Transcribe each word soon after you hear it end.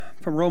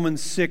from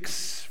Romans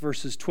 6,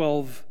 verses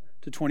 12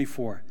 to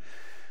 24.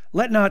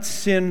 Let not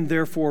sin,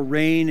 therefore,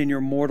 reign in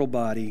your mortal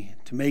body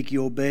to make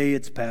you obey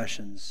its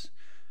passions.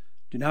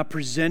 Do not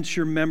present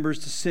your members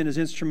to sin as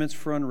instruments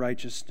for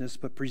unrighteousness,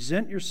 but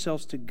present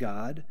yourselves to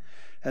God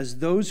as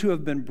those who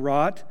have been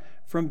brought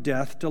from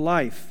death to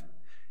life,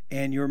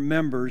 and your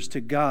members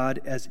to God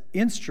as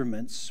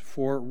instruments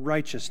for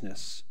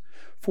righteousness.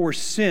 For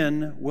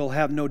sin will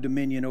have no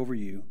dominion over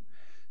you,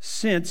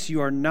 since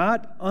you are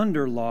not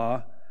under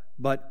law,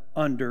 but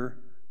under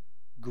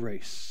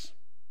grace.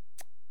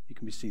 You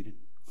can be seated.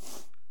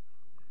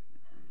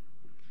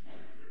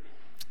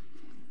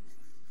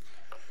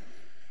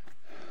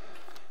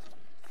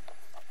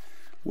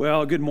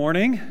 Well, good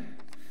morning.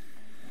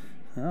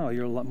 Oh,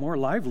 you're a lot more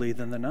lively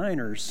than the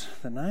Niners.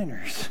 The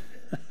Niners.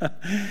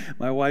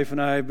 My wife and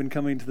I have been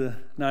coming to the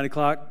 9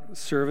 o'clock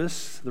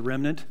service, the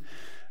remnant,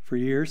 for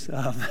years.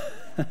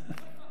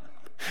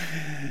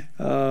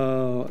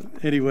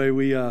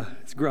 Anyway,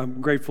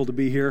 I'm grateful to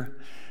be here,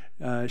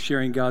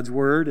 sharing God's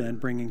Word and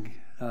bringing,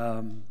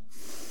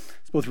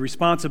 it's both a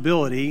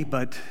responsibility,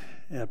 but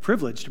a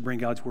privilege to bring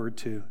God's Word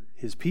to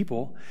His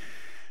people,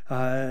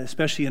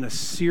 especially in a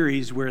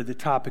series where the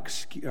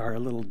topics are a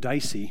little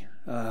dicey.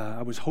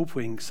 I was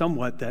hoping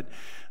somewhat that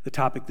the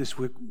topic this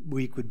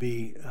week would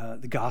be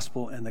the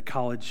gospel and the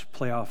college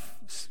playoff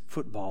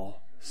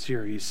football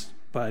series,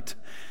 but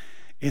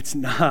it's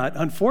not.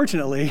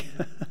 Unfortunately,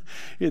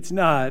 it's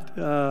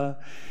not.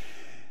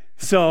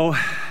 So,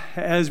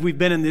 as we've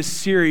been in this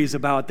series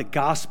about the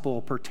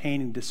gospel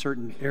pertaining to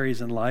certain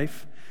areas in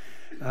life,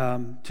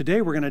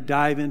 today we're going to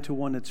dive into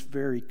one that's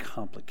very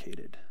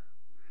complicated.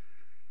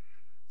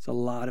 There's a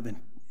lot of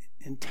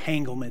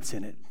entanglements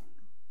in it.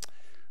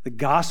 The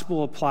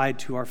gospel applied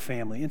to our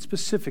family, and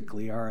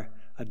specifically our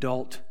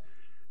adult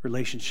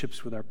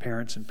relationships with our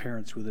parents and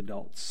parents with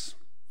adults.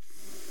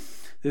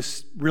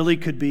 This really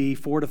could be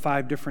 4 to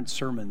 5 different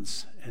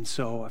sermons, and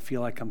so I feel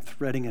like I'm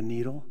threading a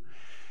needle,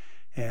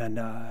 and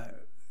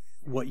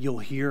what you'll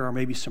hear are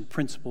maybe some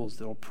principles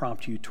that will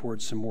prompt you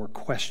towards some more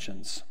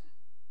questions.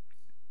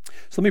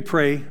 So let me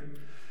pray.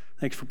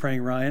 Thanks for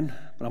praying, Ryan,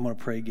 but I'm going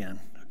to pray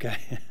again, okay?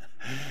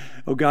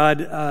 Oh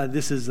God,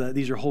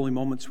 these are holy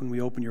moments when we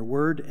open your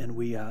word and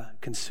we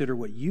consider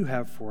what you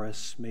have for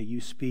us. May you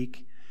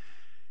speak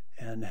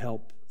and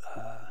help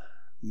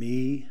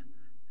me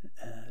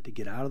to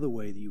get out of the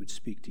way that you would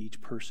speak to each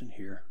person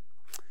here.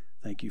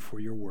 Thank you for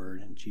your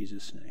word. In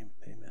Jesus' name,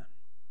 amen.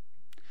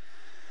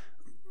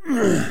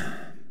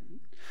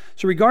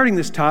 So regarding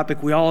this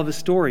topic, we all have a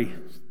story.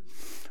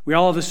 We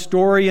all have a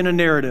story and a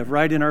narrative,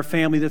 right, in our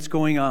family that's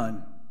going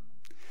on.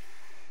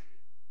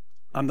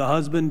 I'm the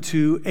husband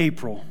to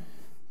April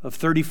of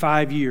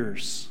 35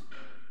 years.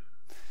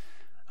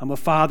 I'm a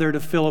father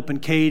to Philip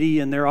and Katie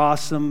and their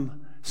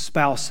awesome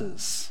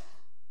spouses.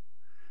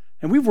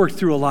 And we've worked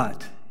through a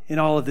lot in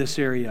all of this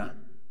area.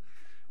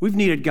 We've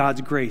needed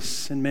God's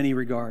grace in many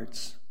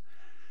regards.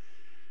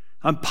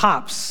 I'm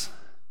pops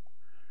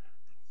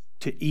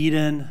to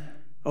Eden,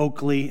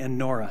 Oakley, and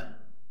Nora.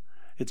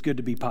 It's good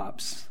to be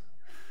pops.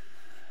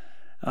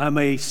 I'm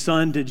a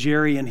son to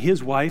Jerry and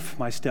his wife,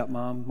 my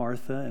stepmom,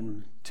 Martha,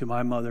 and to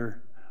my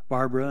mother,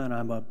 Barbara, and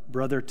I'm a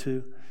brother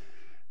to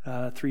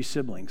 3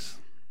 siblings.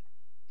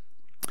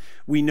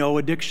 We know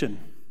addiction.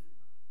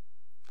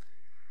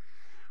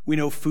 We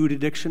know food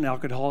addiction,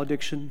 alcohol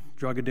addiction,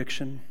 drug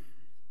addiction,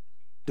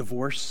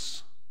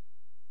 divorce,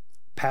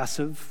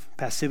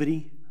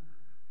 passivity,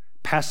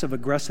 passive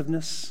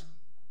aggressiveness,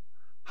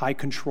 high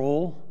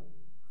control.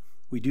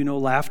 We do know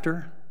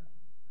laughter.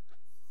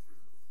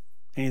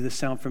 Any of this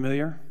sound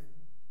familiar?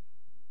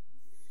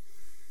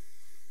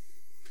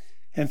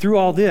 And through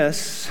all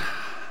this,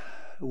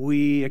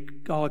 we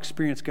all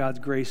experience God's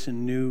grace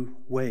in new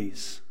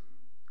ways.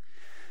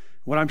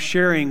 What I'm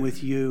sharing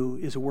with you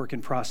is a work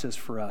in process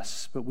for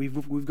us, but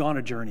we've gone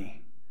a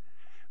journey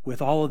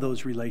with all of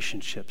those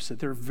relationships that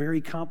they're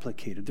very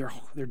complicated.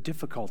 They're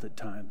difficult at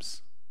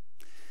times.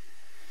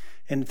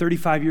 In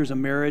 35 years of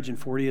marriage and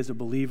 40 as a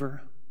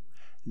believer,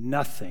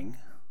 nothing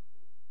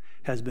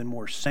has been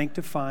more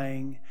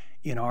sanctifying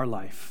in our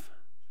life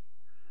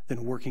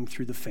than working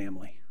through the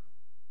family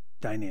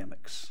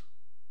dynamics.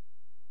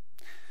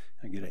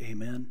 I get an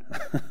amen.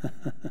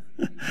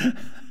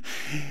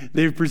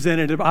 They've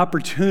presented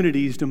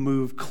opportunities to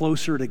move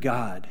closer to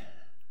God.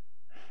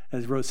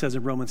 As it says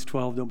in Romans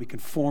 12, don't be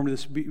conformed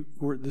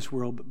to this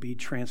world, but be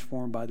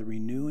transformed by the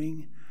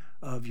renewing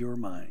of your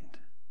mind.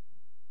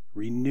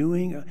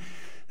 Renewing,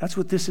 that's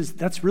what this is.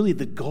 That's really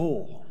the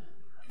goal,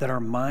 that our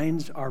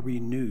minds are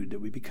renewed,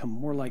 that we become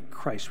more like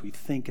Christ. We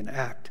think and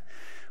act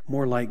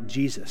more like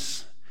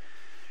Jesus.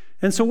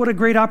 And so what a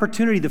great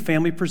opportunity the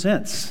family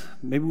presents.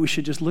 Maybe we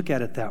should just look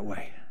at it that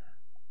way,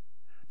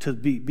 to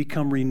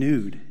become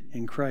renewed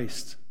in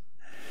Christ.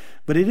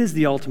 But it is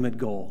the ultimate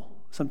goal.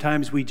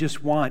 Sometimes we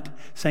just want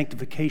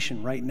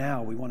sanctification right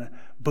now. We want to,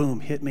 boom,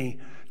 hit me,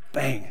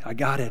 bang, I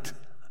got it.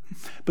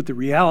 But the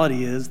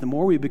reality is, the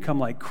more we become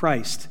like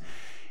Christ,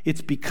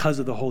 it's because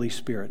of the Holy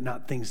Spirit,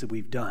 not things that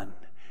we've done.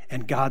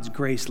 And God's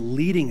grace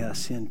leading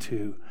us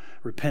into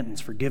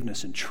repentance,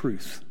 forgiveness, and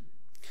truth.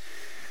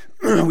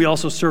 We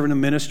also serve in a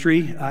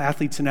ministry,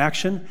 Athletes in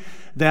Action,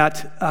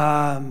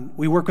 that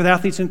we work with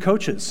athletes and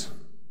coaches.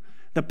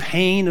 The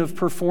pain of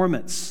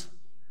performance.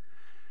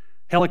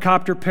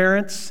 Helicopter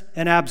parents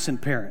and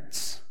absent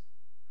parents.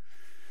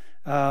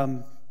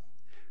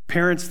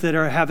 Parents that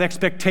have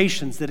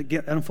expectations that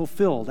get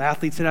unfulfilled.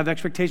 Athletes that have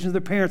expectations of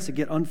their parents that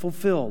get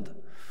unfulfilled.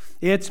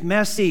 It's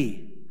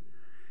messy.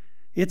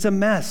 It's a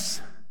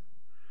mess.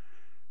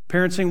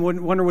 Parents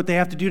wonder what they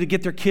have to do to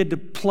get their kid to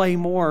play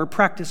more or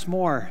practice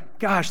more.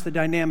 Gosh, the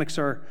dynamics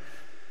are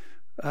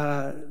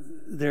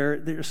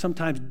they're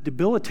sometimes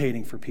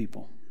debilitating for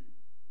people.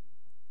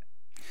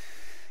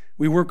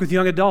 We work with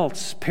young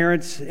adults,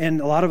 parents, and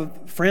a lot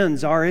of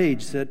friends our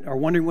age that are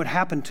wondering what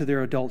happened to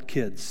their adult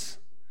kids.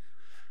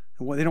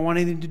 They don't want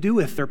anything to do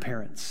with their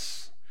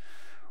parents,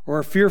 or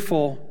are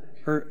fearful,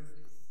 or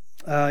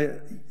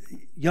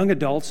young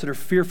adults that are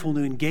fearful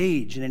to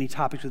engage in any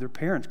topics with their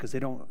parents because they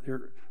don't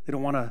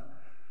want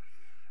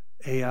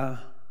a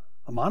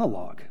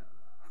monologue.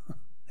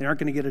 They aren't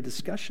going to get a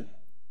discussion.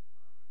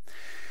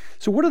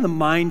 So what are the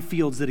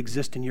minefields that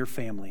exist in your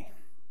family?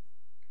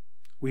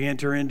 We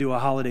enter into a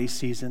holiday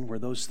season where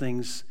those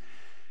things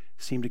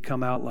seem to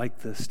come out like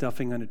the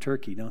stuffing on a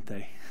turkey, don't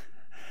they?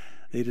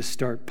 They just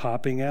start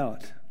popping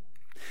out.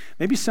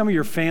 Maybe some of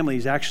your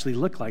families actually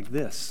look like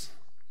this.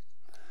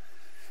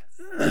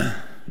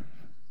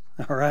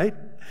 All right?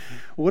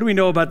 What do we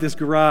know about this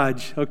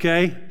garage,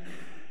 okay?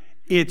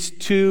 It's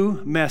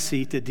too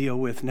messy to deal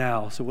with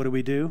now. So what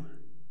do?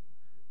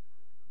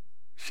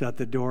 Shut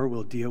the door,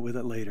 we'll deal with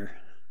it later.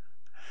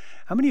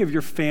 How many of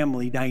your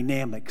family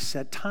dynamics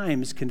at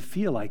times can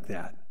feel like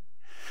that?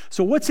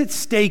 So what's at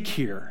stake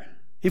here?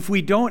 If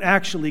we don't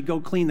actually go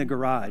clean the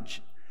garage,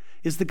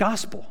 is the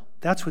gospel.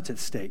 That's what's at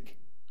stake.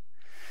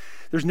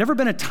 There's never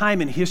been a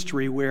time in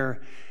history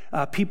where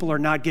people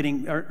are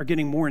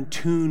getting more in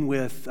tune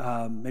with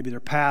maybe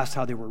their past,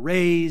 how they were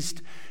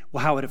raised,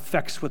 how it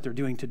affects what they're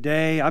doing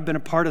today. I've been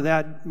a part of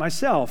that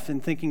myself in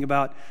thinking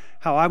about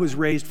how I was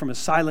raised from a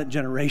silent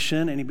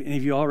generation. Any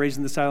of you all raised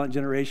in the silent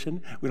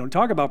generation? We don't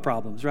talk about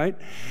problems, right?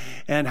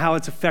 And how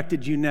it's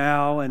affected you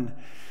now.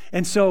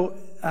 And so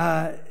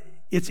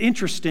it's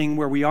interesting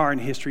where we are in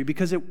history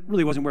because it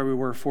really wasn't where we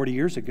were 40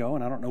 years ago,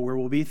 and I don't know where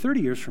we'll be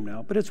 30 years from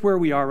now, but it's where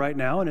we are right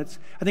now, and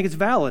I think it's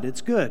valid,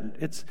 it's good,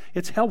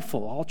 it's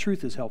helpful. All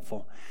truth is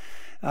helpful.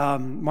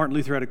 Martin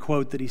Luther had a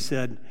quote that he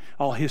said,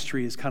 all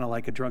history is kind of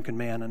like a drunken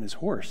man on his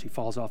horse. He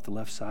falls off the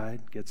left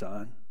side, gets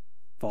on,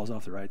 falls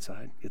off the right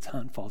side, gets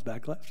on, falls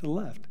back left to the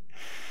left.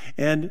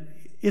 And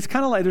it's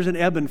kind of like there's an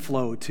ebb and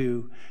flow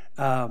to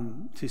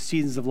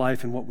seasons of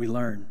life and what we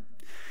learn.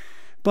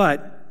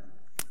 But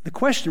the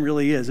question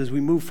really is, as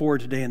we move forward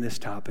today in this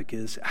topic,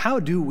 is how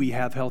do we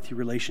have healthy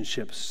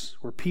relationships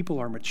where people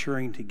are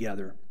maturing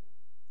together?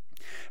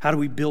 How do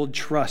we build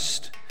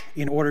trust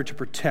in order to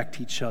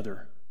protect each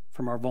other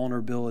from our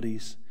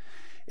vulnerabilities?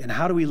 And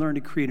how do we learn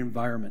to create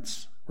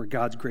environments where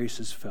God's grace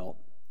is felt?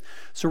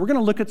 So we're going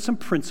to look at some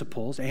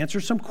principles,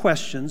 answer some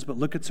questions, but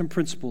look at some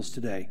principles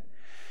today.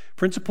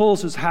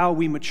 Principles is how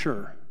we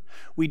mature.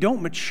 We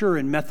don't mature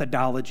in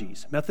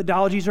methodologies.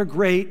 Methodologies are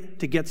great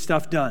to get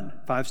stuff done.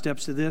 5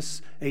 steps to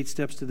this, 8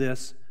 steps to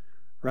this,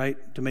 right,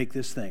 to make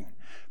this thing.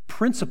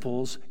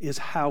 Principles is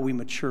how we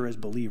mature as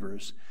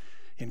believers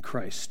in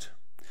Christ.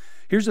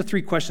 Here's the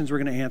 3 questions we're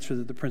going to answer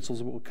that the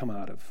principles will come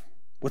out of.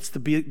 What's the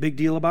big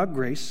deal about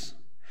grace?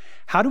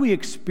 How do we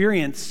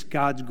experience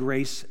God's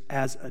grace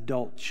as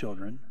adult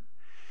children?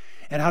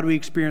 And how do we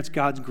experience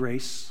God's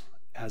grace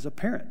as a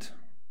parent?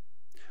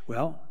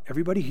 Well,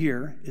 everybody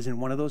here is in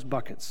one of those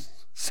buckets.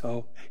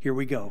 So here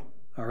we go,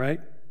 all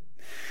right?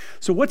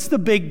 So what's the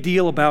big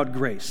deal about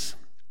grace?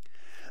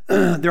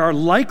 There are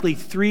likely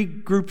 3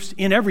 groups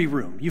in every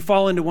room. You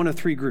fall into one of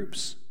 3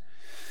 groups.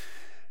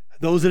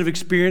 Those that have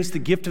experienced the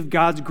gift of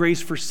God's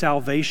grace for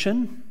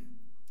salvation,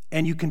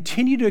 and you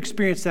continue to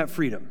experience that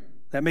freedom.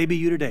 That may be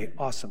you today.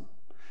 Awesome.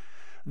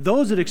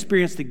 Those that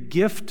experience the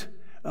gift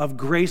of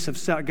grace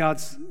of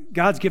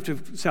God's gift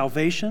of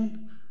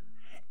salvation,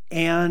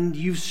 and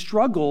you've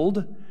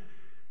struggled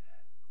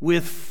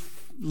with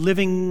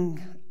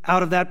living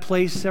out of that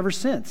place ever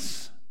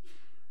since.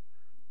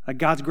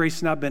 God's grace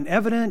has not been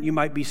evident. You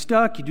might be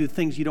stuck. You do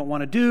things you don't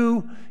want to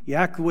do. You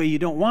act the way you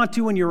don't want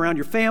to when you're around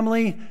your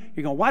family.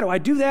 You're going, why do I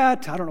do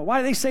that? I don't know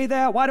why they say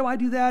that. Why do I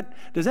do that?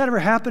 Does that ever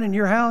happen in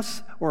your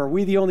house? Or are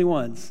we the only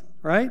ones,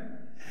 right?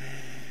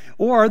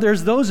 Or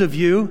there's those of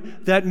you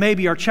that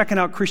maybe are checking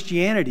out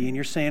Christianity and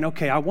you're saying,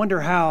 okay, I wonder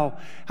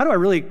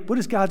what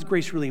does God's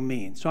grace really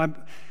mean? So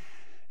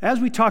as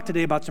we talk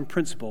today about some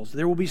principles,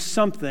 there will be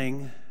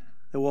something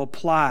that will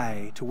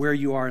apply to where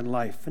you are in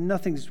life, and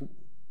nothing's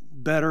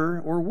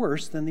better or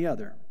worse than the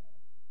other.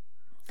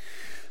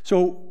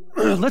 So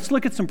let's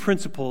look at some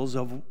principles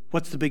of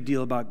what's the big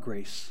deal about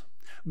grace.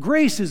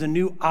 Grace is a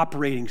new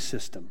operating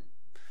system,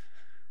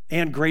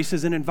 and grace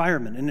is an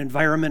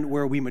environment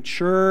where we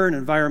mature, an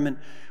environment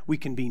we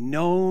can be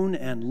known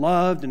and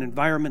loved, an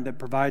environment that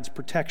provides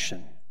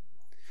protection.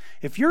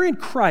 If you're in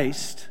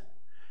Christ,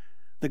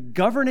 The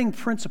governing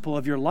principle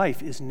of your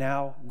life is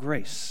now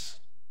grace.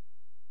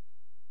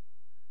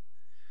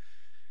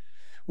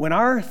 When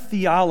our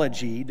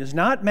theology does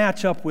not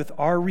match up with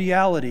our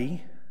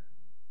reality,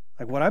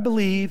 like what I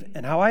believe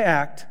and how I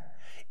act,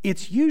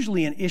 it's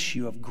usually an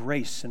issue of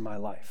grace in my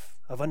life,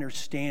 of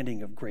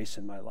understanding of grace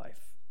in my life.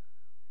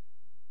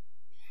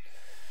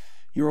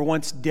 You were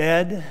once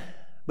dead,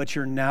 but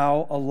you're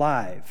now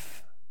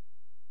alive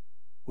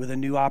with a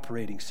new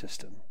operating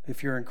system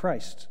if you're in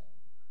Christ.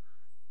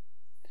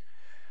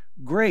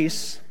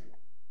 Grace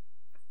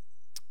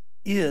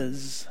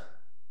is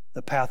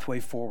the pathway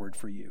forward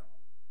for you.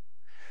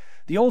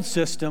 The old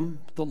system,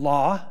 the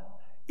law,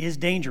 is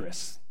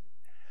dangerous.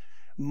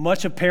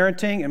 Much of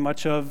parenting and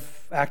much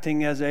of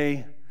acting as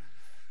a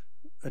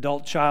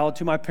adult child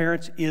to my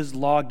parents is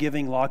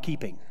law-giving,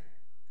 law-keeping.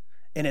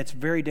 And it's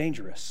very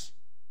dangerous.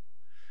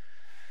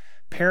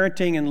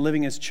 Parenting and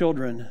living as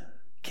children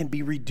can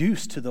be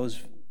reduced to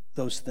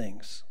those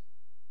things.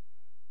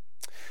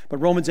 But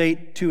Romans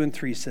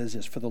 8:2-3 says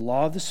this, "For the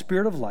law of the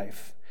Spirit of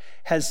life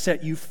has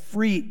set you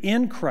free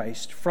in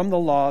Christ from the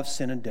law of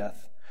sin and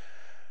death.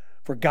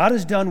 For God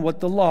has done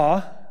what the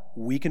law,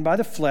 weakened by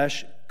the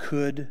flesh,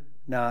 could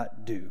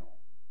not do."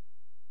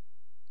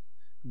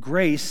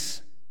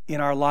 Grace in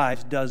our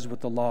lives does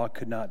what the law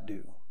could not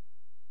do.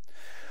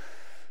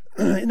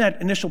 In that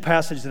initial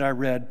passage that I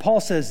read, Paul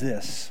says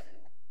this,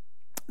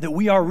 that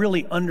we are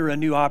really under a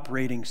new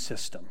operating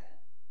system.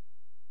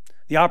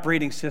 The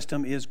operating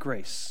system is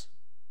grace.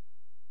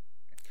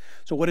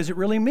 So what does it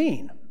really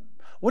mean?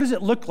 What does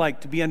it look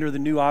like to be under the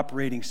new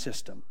operating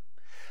system?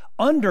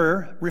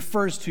 Under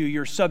refers to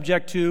you're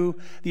subject to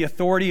the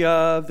authority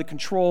of, the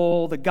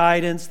control, the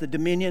guidance, the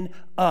dominion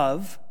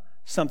of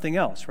something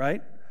else,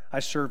 right?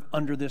 I serve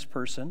under this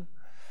person,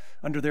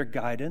 under their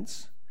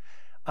guidance.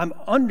 I'm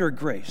under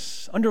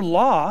grace. Under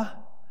law,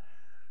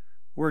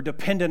 we're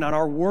dependent on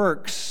our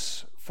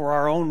works for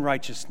our own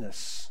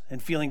righteousness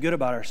and feeling good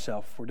about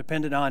ourselves. We're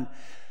dependent on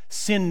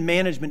sin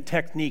management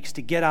techniques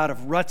to get out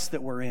of ruts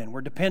that we're in.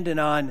 We're dependent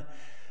on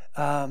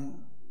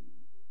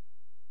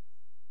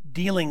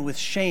dealing with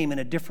shame in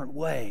a different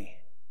way.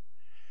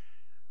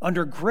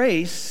 Under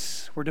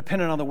grace, we're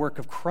dependent on the work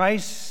of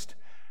Christ,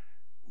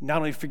 not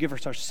only forgive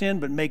us our sin,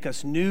 but make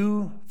us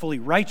new, fully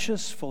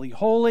righteous, fully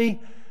holy.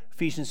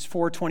 Ephesians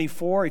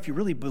 4:24, if you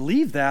really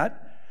believe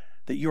that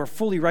you are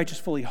fully righteous,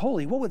 fully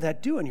holy, what would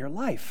that do in your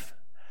life?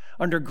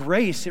 Under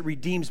grace, it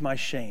redeems my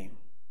shame.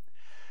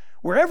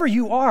 Wherever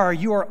you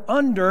are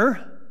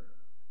under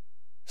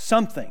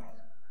something,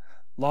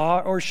 law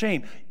or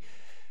shame.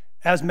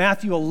 As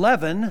Matthew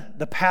 11,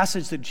 the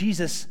passage that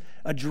Jesus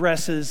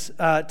addresses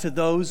to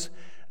those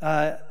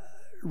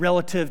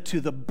relative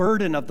to the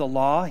burden of the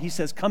law, he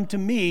says, "Come to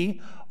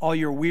me, all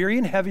you're weary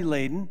and heavy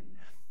laden,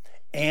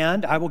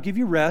 and I will give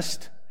you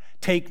rest.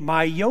 Take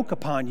my yoke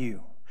upon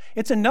you."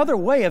 It's another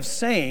way of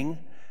saying,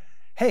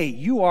 hey,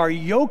 you are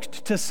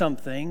yoked to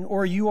something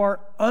or you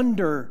are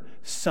under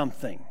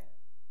something.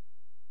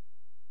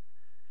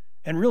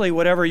 And really,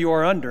 whatever you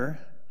are under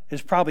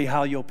is probably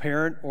how you'll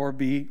parent or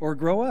be or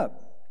grow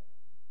up.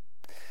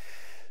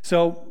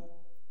 So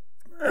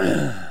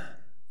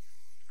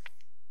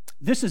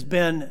this has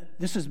been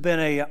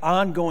an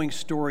ongoing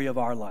story of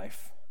our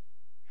life.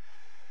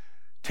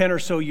 10 or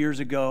so years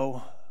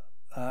ago,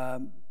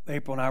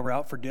 April and I were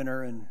out for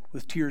dinner, and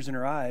with tears in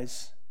her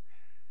eyes,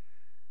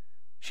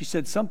 she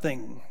said,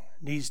 "Something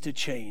needs to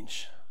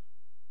change,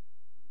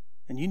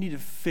 and you need to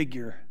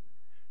figure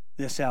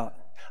this out."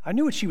 I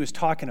knew what she was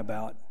talking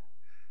about.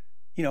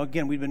 You know,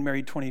 again, we'd been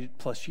married 20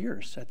 plus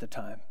years at the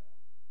time.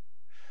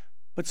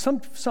 But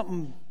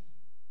something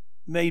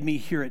made me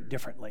hear it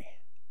differently.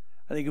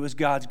 I think it was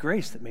God's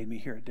grace that made me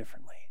hear it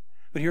differently.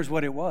 But here's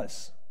what it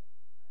was.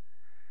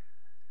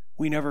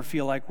 We never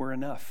feel like we're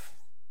enough.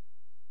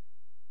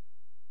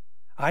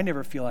 I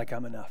never feel like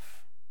I'm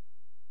enough.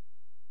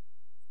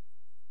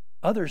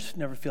 Others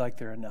never feel like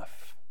they're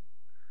enough.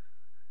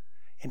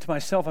 And to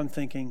myself, I'm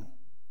thinking,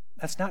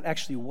 that's not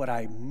actually what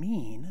I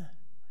mean,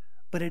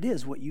 but it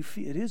is what you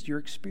feel. It is your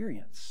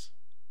experience.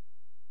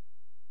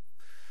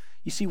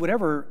 You see,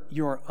 whatever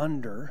you're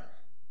under,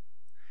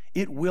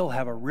 it will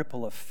have a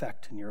ripple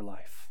effect in your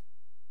life.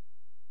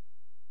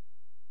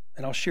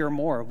 And I'll share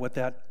more of what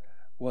that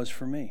was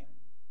for me.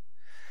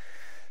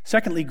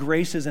 Secondly,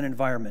 grace is an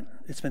environment.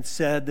 It's been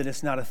said that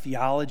it's not a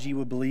theology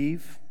we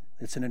believe.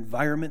 It's an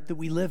environment that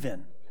we live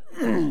in.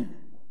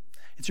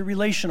 It's a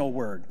relational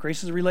word.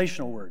 Grace is a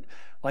relational word.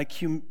 Like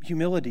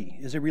humility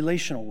is a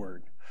relational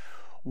word.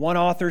 One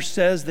author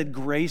says that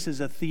grace is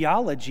a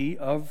theology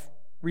of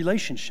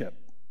relationship.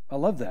 I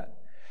love that.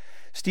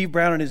 Steve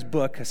Brown, in his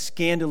book, A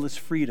Scandalous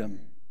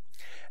Freedom,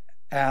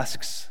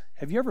 asks,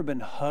 have you ever been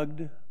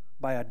hugged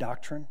by a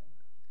doctrine?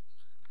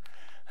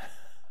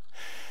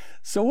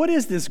 So what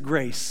is this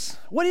grace?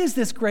 What is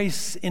this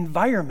grace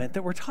environment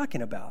that we're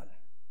talking about?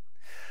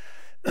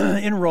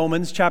 In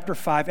Romans chapter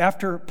 5,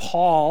 after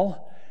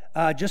Paul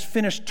just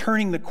finished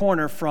turning the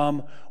corner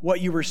from what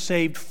you were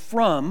saved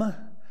from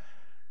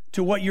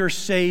to what you're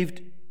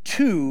saved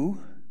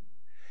to,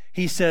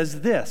 he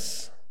says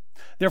this: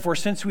 Therefore,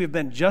 since we have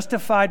been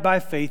justified by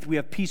faith, we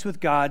have peace with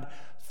God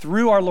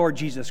through our Lord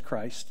Jesus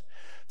Christ.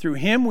 Through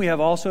him we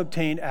have also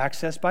obtained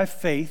access by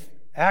faith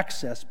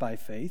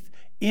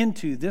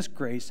into this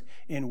grace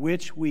in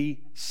which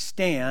we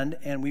stand,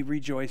 and we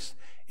rejoice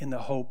in the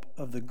hope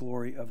of the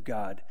glory of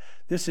God.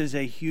 This is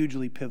a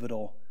hugely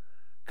pivotal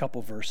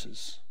couple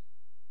verses.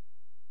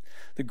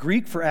 The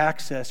Greek for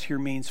access here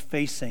means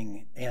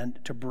facing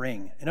and to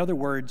bring. In other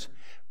words,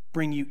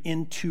 bring you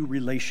into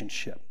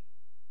relationship.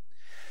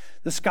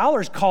 The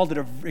scholars called it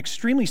an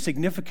extremely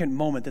significant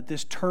moment that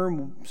this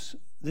term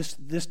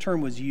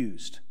was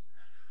used.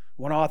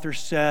 One author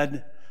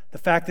said the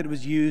fact that it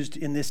was used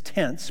in this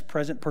tense,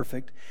 present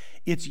perfect,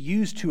 it's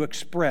used to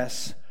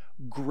express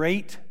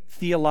great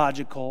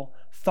theological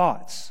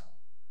thoughts.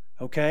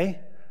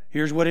 Okay?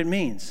 Here's what it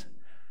means.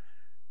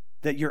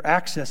 That your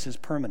access is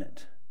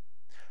permanent.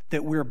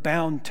 That we're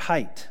bound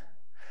tight.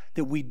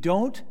 That we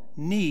don't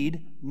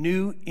need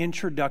new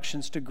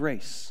introductions to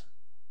grace.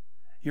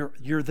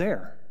 You're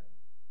there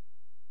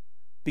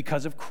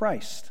because of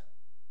Christ.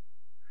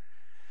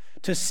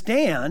 To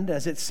stand,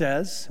 as it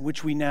says,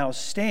 which we now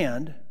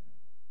stand,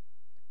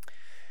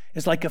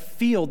 is like a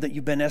field that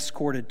you've been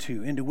escorted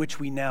to, into which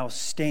we now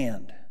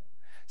stand.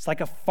 It's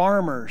like a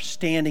farmer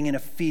standing in a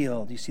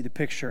field. You see the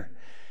picture.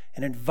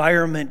 An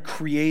environment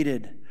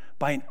created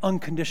by an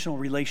unconditional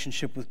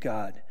relationship with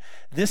God.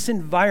 This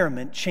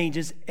environment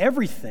changes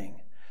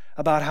everything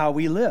about how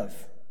we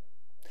live.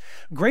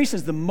 Grace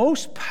is the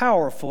most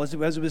powerful, as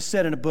it was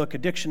said in a book,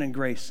 Addiction and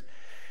Grace.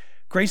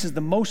 Grace is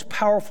the most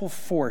powerful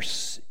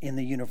force in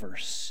the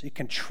universe. It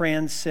can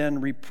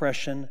transcend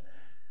repression,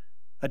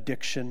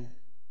 addiction,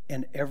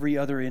 and every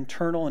other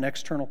internal and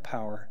external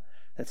power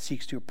that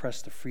seeks to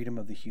oppress the freedom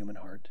of the human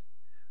heart.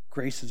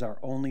 Grace is our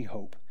only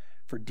hope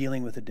for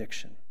dealing with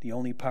addiction, the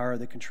only power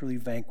that can truly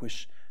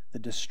vanquish the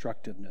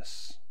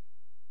destructiveness.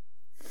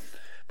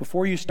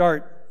 Before you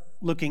start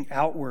looking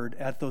outward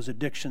at those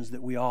addictions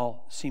that we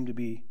all seem to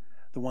be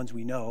the ones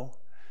we know,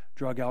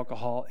 drug,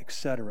 alcohol,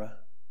 etc.,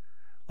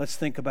 let's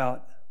think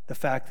about the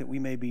fact that we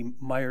may be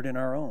mired in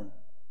our own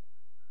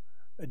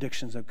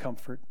addictions of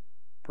comfort,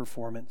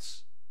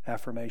 performance,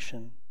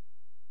 affirmation.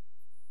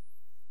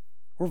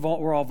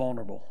 We're all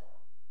vulnerable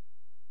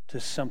to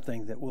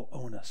something that will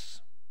own us.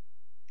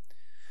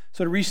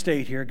 So to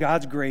restate here,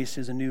 God's grace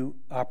is a new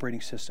operating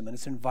system, and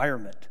it's an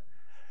environment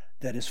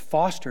that is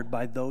fostered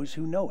by those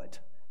who know it.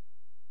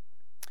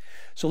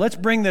 So let's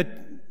bring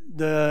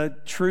the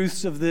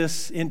truths of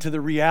this into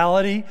the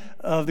reality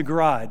of the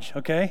garage,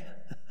 okay?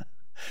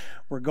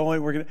 We're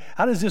going.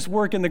 How does this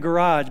work in the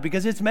garage?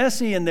 Because it's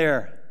messy in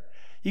there.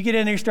 You get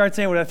in there, you start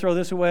saying, would I throw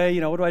this away?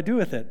 What do I do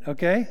with it?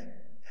 Okay?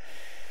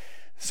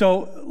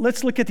 So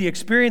let's look at the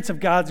experience of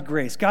God's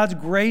grace. God's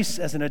grace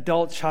as an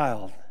adult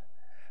child.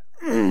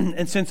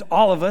 And since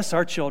all of us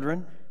are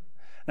children,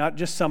 not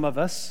just some of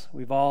us,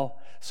 we've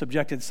all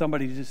subjected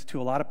somebody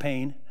to a lot of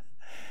pain,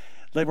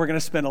 we're going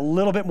to spend a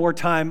little bit more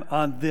time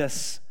on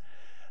this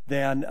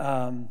than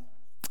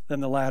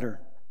the latter.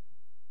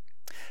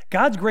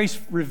 God's grace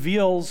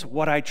reveals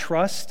what I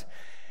trust,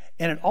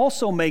 and it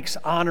also makes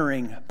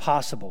honoring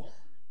possible.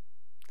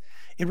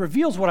 It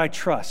reveals what I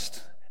trust.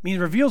 It means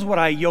it reveals what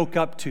I yoke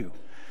up to.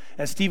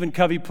 As Stephen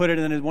Covey put it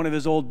in one of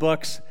his old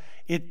books,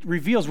 it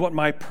reveals what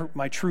my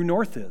true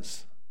north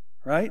is,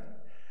 right?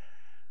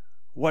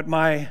 What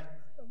my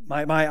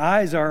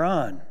eyes are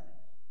on.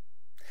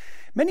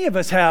 Many of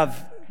us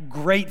have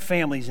great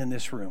families in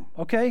this room,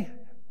 okay?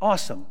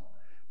 Awesome.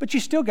 But you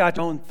still got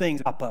your own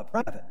things pop up,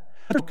 right?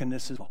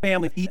 Brokenness is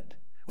family eat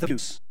with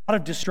abuse, a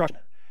lot of destruction.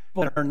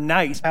 People that are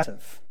nice,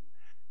 passive.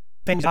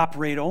 Things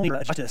operate only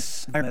in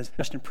justice, as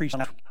Justin preached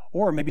on,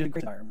 or maybe a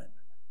great environment.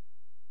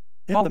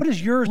 What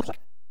does yours look like?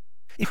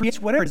 It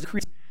creates whatever it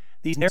creates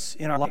these narratives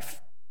in our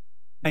life.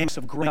 Names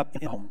of growing up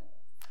in a home.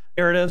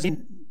 Narratives,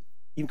 even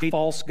create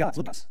false gods.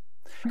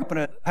 I grew up in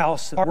a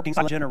house, a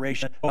hardworking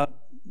generation,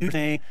 new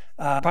thing,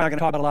 probably not going to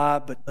talk about a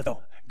lot, but let's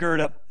go. Gird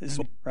up, this is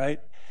right?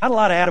 I had a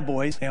lot of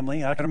attaboys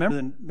family. I can remember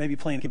them maybe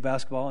playing kid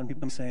basketball and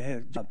people saying, hey,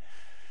 good job.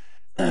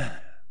 I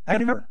can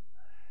remember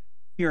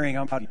hearing,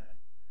 I'm proud of you.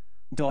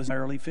 Until I was in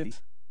my early 50s.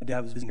 My dad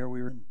was visiting here.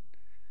 We were in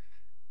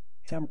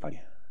I'm proud of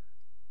you.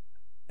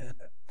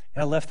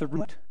 And I left the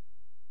room.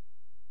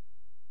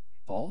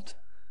 Fault?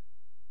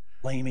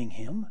 Blaming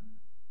him?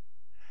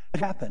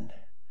 What happened?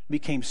 I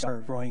became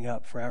starved growing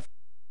up for Africa.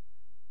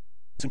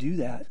 To do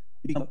that,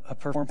 you become a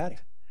performance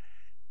addict.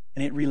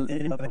 And it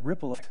a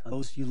ripple effect on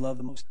those you love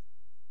the most.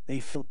 They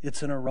feel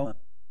it's an aroma.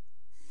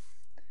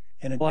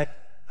 And until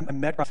I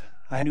met Christ,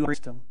 I knew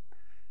wisdom.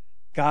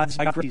 God's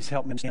grace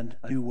helped me understand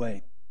a new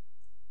way.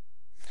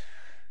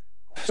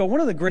 So one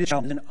of the greatest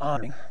challenges in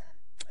honoring,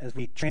 as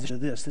we transition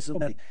to this is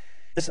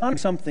it's honoring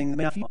something that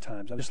may not feel at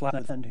times. I was just last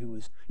night with a friend who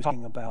was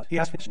talking about, he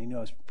asked me,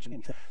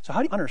 so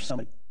how do you honor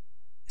somebody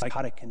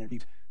psychotic and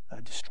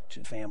a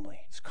destructive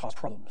family? It's caused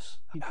problems.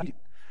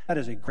 That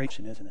is a great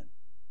question, isn't it?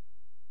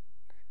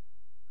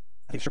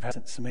 I think sure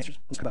hasn't some answers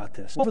about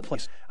this. All over the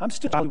place. I'm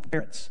still talking to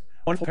parents.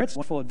 Wonderful parents,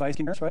 wonderful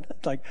advising parents, right?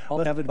 It's like all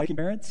that have advising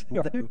parents. We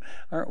are that too,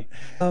 aren't we?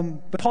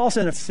 But Paul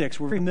said in 6,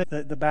 we're reading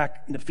the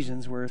back in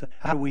Ephesians where it's,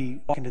 how do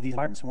we walk into these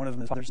environments? And one of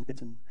them is fathers and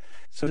kids. And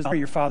so it's honor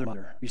your father and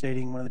mother. You're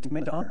stating one of the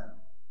commands to honor.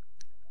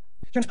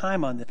 Spend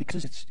time on this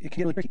because it can get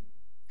really tricky.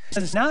 It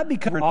says it's not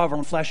because we're in awe of our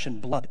own flesh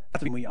and blood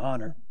that's what we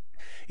honor.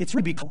 It's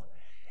really because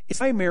it's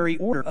a primary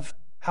order of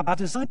how God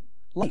designed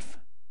life.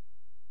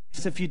 He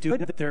says if you do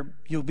it,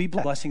 you'll be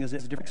blessed. Blessing is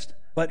different,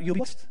 but you'll be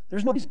blessed.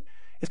 There's no reason.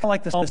 It's kind of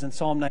like the psalmist in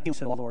Psalm 19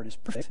 said, the Lord is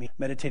perfect.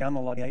 Meditate on the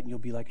law and you'll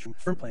be like a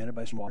fruit planted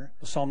by some water.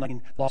 So Psalm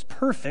 19, the law is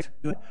perfect,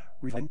 do it,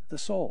 reviving the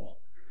soul.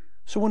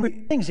 So when we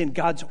things in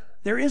God's,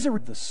 there is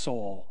the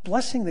soul,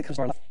 blessing that comes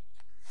to our life.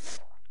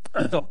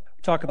 So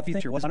talk about these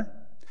things here. What's honor?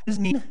 What does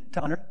it mean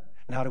to honor?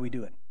 And how do we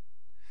do it?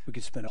 We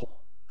could spend a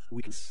whole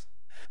week.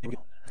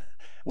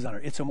 What's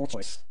honor? It's a moral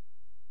choice.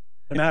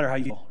 No matter how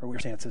you feel or what your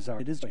stances are,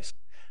 it is choice.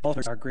 All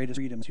our greatest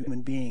freedom as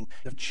human being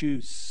to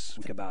choose,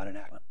 think about, and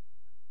act on.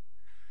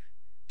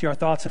 See, our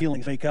thoughts and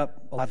feelings make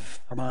up a lot of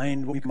our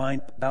mind, what we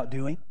mind about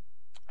doing.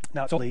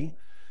 Now, solely,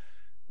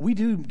 we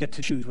do get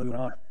to choose what we want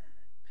to honor.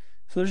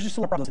 So there's just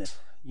a lot of problems in this.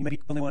 You may be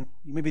the only one,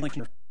 you may be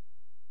the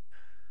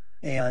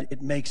and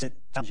it makes it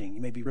challenging.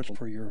 You may be ridiculed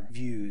for your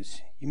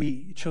views. You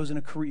may have chosen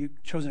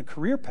a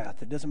career path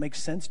that doesn't make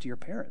sense to your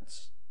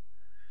parents.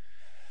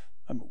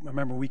 I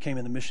remember we came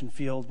in the mission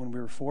field when we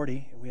were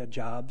 40, and we had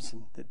jobs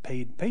that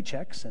paid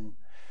paychecks and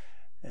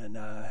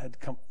had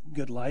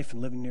good life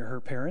and living near her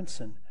parents,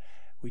 and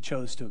we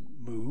chose to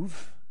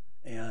move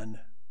and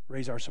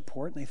raise our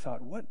support, and they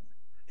thought, what?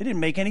 It didn't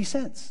make any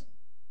sense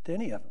to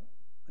any of them.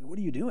 Like, what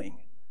are you doing?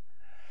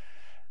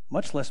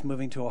 Much less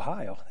moving to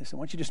Ohio. They said,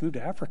 why don't you just move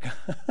to Africa?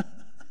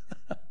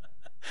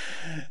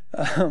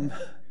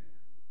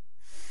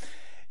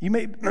 You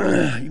may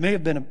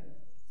have been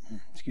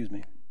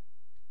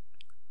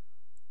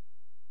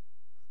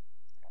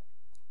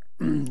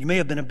you may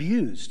have been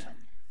abused.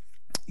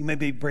 You may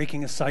be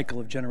breaking a cycle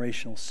of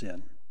generational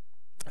sin.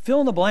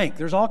 Fill in the blank.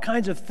 There's all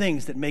kinds of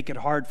things that make it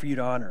hard for you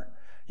to honor.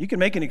 You can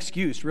make an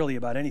excuse really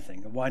about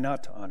anything of why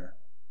not to honor.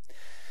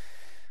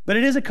 But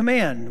it is a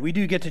command. We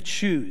do get to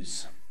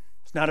choose.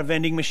 It's not a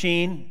vending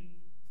machine,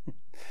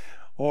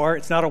 or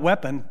it's not a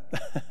weapon,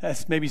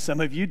 as maybe some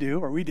of you do,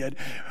 or we did.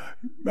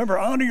 Remember,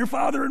 honor your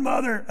father and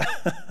mother.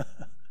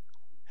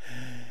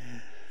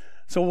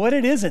 So what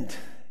it isn't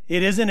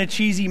a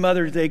cheesy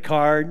Mother's Day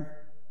card.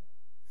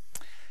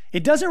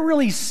 It doesn't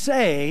really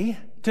say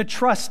to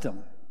trust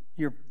them,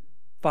 your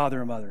father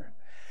and mother.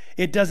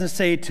 It doesn't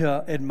say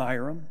to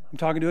admire them. I'm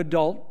talking to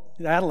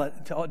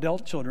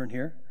adult children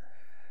here.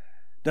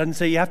 It doesn't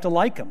say you have to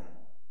like them.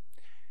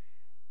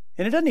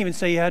 And it doesn't even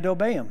say you had to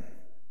obey them.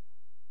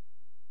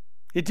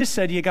 It just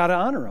said you got to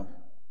honor them.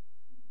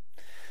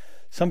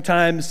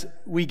 Sometimes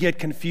we get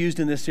confused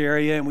in this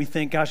area and we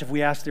think, gosh, if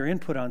we ask their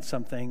input on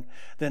something,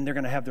 then they're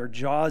going to have their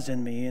jaws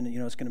in me and,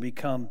 it's going to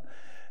become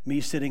me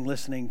sitting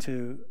listening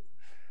to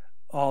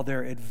all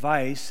their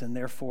advice and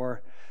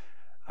therefore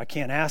I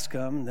can't ask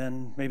them,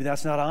 then maybe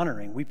that's not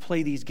honoring. We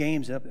play these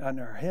games up in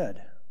our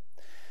head.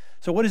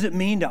 So what does it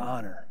mean to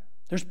honor?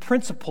 There's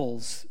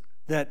principles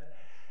that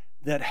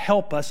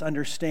help us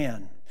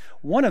understand.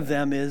 One of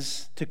them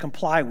is to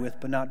comply with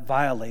but not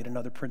violate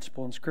another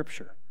principle in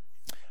Scripture.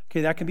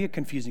 Okay, that can be a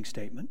confusing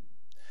statement,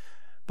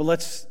 but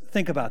let's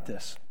think about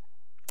this.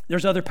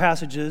 There's other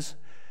passages,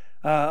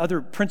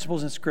 other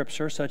principles in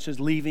Scripture, such as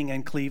leaving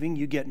and cleaving.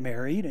 You get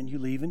married and you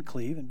leave and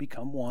cleave and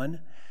become one.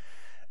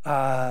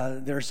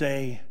 There's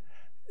a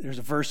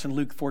verse in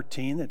Luke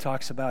 14 that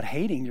talks about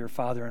hating your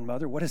father and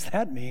mother. What does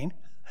that mean?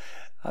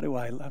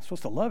 I'm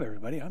supposed to love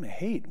everybody. I'm a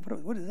hate.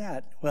 What is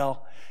that?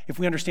 Well, if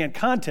we understand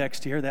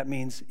context here, that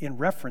means in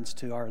reference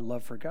to our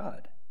love for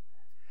God.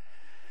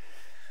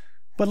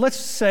 But let's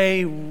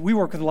say we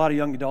work with a lot of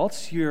young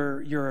adults.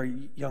 You're a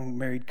young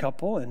married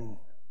couple, and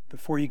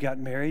before you got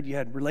married, you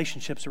had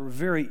relationships that were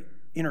very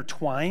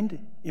intertwined,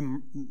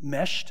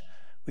 enmeshed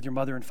with your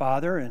mother and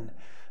father, and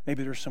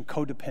maybe there's some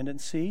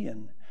codependency,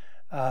 and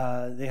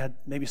they had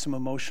maybe some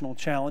emotional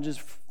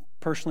challenges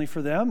personally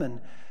for them,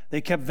 and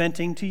they kept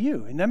venting to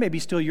you. And that may be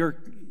still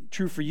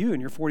true for you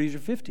in your 40s or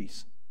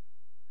 50s,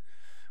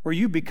 where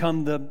you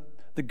become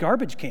the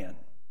garbage can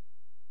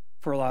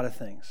for a lot of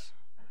things.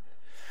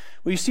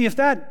 Well, you see, if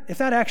that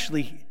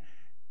actually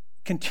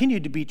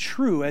continued to be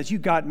true as you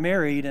got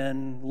married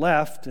and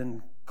left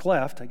and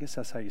cleft, I guess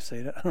that's how you say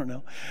it, I don't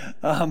know.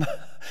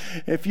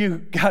 If you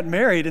got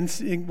married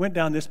and went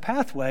down this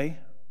pathway,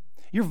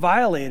 you're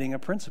violating a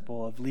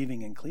principle of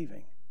leaving and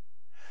cleaving.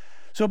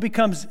 So it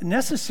becomes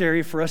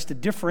necessary for us to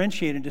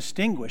differentiate and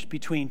distinguish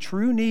between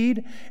true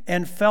need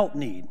and felt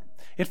need.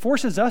 It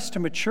forces us to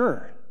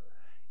mature.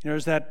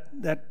 There's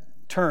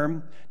that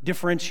term,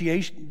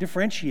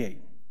 differentiate.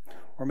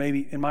 Or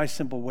maybe, in my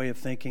simple way of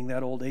thinking,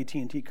 that old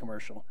AT&T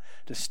commercial,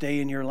 to stay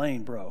in your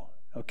lane, bro,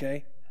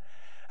 okay?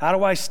 How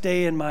do I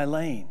stay in my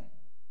lane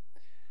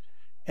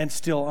and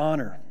still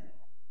honor?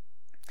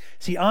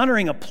 See,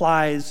 honoring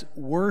applies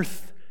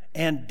worth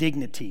and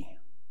dignity.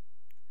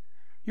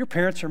 Your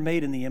parents are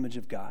made in the image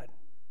of God.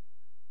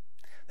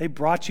 They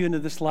brought you into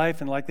this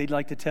life, and like they'd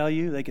like to tell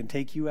you, they can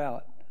take you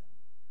out.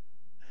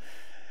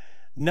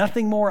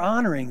 Nothing more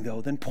honoring,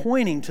 though, than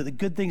pointing to the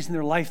good things in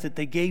their life that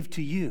they gave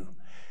to you.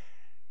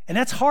 And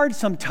that's hard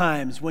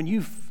sometimes when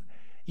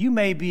you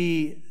may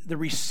be the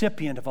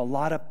recipient of a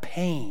lot of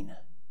pain.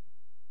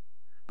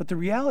 But the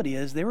reality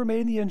is they were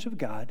made in the image of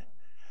God.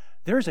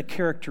 There's a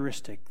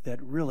characteristic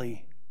that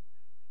really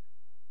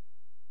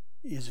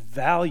is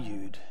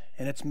valued,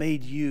 and it's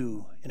made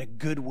you in a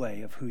good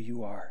way of who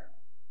you are.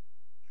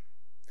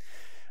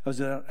 I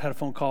had a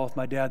phone call with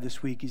my dad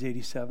this week. He's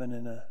 87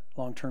 in a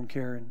long-term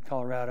care in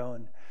Colorado,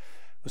 and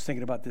was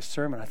thinking about this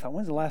sermon. I thought,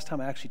 when's the last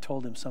time I actually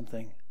told him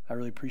something I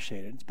really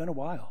appreciated? It's been a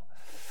while.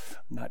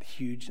 I'm not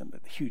huge. I'm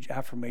a huge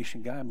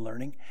affirmation guy. I'm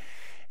learning.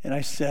 And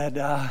I said,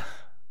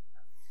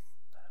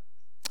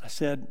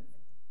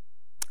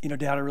 you know,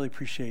 Dad, I really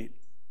appreciate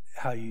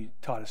how you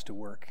taught us to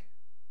work.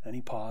 And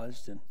he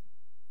paused and,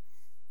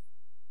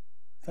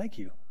 thank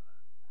you.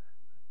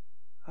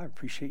 I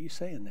appreciate you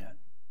saying that.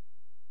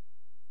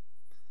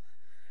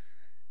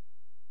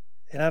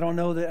 And I don't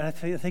know that, I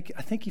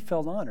think he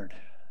felt honored.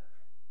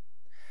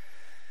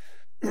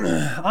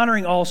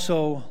 Honoring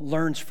also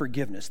learns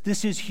forgiveness.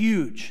 This is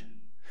huge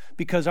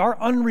because our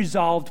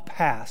unresolved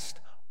past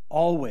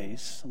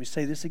always, let me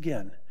say this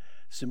again,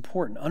 it's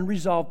important.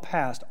 Unresolved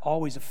past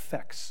always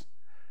affects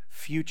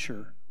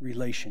future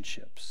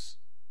relationships.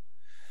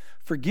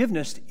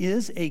 Forgiveness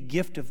is a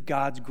gift of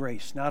God's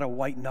grace, not a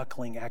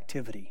white-knuckling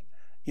activity.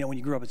 You know, when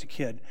you grew up as a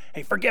kid,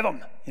 hey, forgive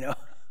them, you know.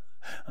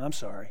 I'm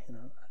sorry, you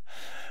know.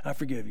 I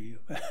forgive you.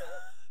 But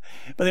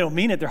they don't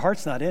mean it. Their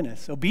heart's not in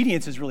us.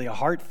 Obedience is really a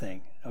heart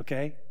thing,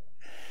 okay?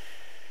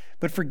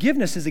 But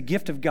forgiveness is a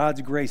gift of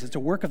God's grace. It's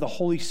a work of the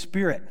Holy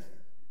Spirit.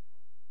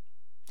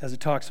 As it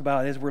talks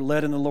about, as we're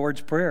led in the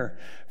Lord's Prayer,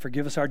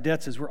 forgive us our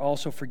debts as we're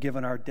also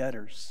forgiven our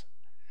debtors.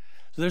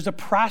 So there's a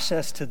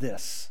process to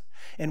this.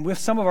 And with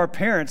some of our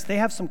parents,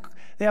 there's some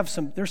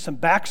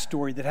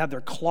backstory that have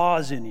their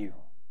claws in you.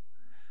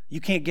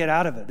 You can't get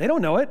out of it. They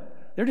don't know it.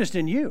 They're just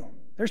in you.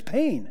 There's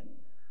pain.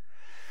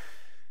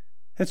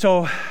 And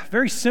so,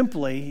 very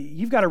simply,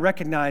 you've got to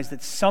recognize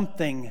that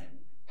something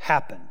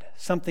happened.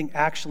 Something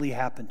actually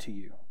happened to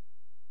you.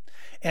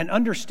 And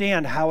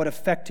understand how it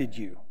affected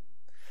you.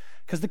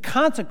 Because the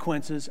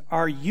consequences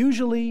are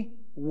usually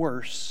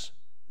worse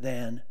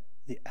than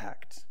the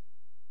act.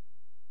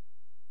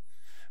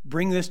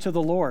 Bring this to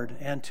the Lord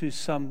and to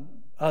some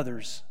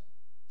others,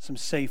 some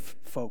safe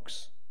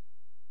folks.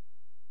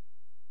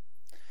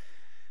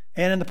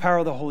 And in the power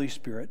of the Holy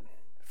Spirit,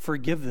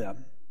 forgive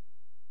them.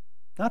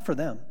 Not for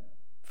them,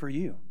 for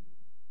you.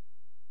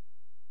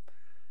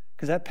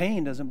 Because that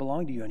pain doesn't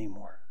belong to you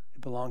anymore.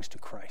 It belongs to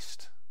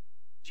Christ.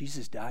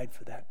 Jesus died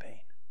for that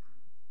pain.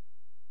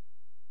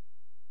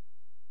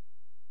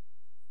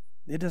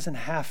 It doesn't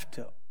have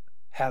to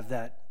have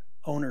that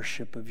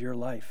ownership of your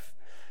life.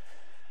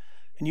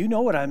 And you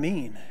know what I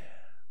mean.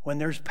 When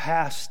there's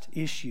past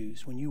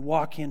issues, when you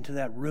walk into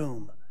that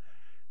room,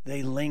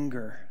 they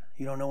linger.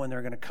 You don't know when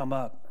they're going to come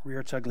up,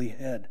 rear its ugly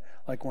head,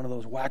 like one of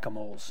those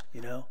whack-a-moles,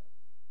 you know?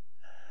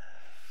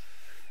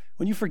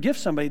 When you forgive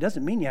somebody, it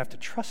doesn't mean you have to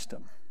trust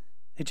them.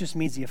 It just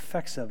means the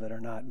effects of it are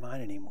not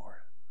mine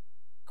anymore.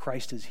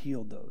 Christ has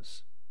healed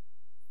those.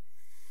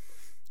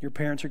 Your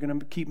parents are going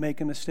to keep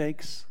making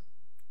mistakes.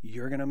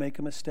 You're going to make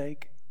a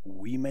mistake.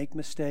 We make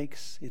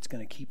mistakes. It's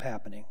going to keep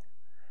happening.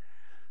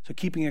 So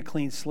keeping a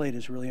clean slate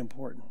is really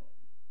important.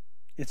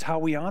 It's how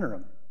we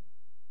honor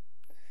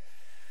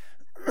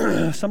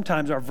them.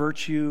 Sometimes our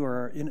virtue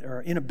or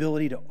our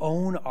inability to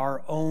own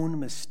our own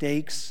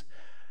mistakes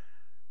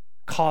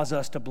cause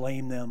us to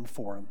blame them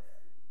for them.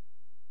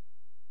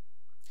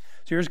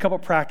 So here's a couple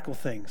practical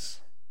things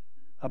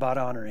about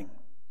honoring.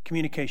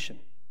 Communication.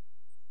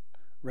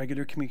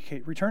 Regular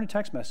communication. Return a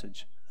text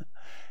message.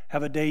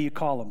 Have a day you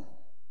call them.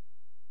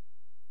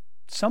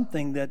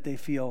 Something that they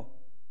feel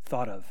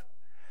thought of.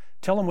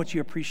 Tell them what you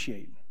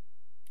appreciate.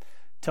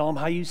 Tell them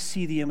how you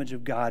see the image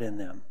of God in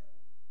them.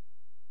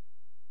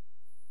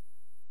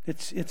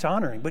 It's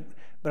honoring. But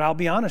I'll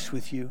be honest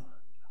with you.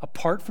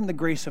 Apart from the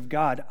grace of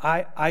God,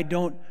 I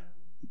don't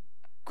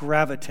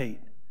gravitate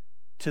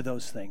to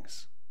those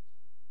things.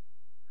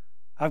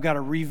 I've got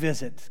to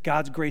revisit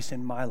God's grace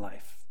in my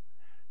life.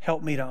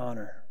 Help me to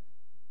honor.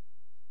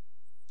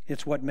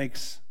 It's what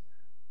makes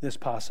this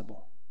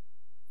possible.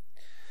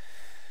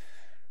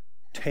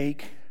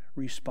 Take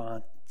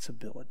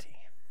responsibility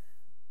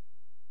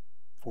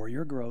for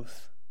your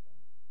growth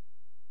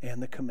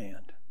and the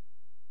command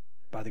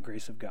by the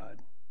grace of God.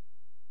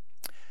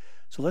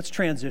 So let's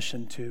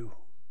transition to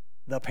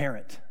the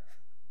parent.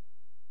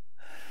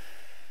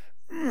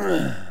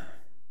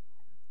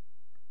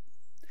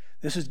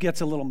 This gets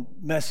a little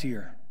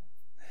messier.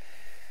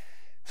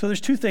 So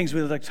there's two things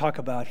we'd like to talk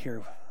about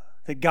here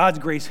that God's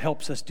grace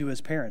helps us do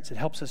as parents. It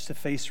helps us to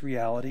face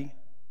reality.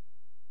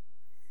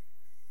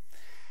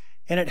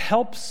 And it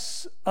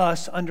helps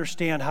us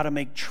understand how to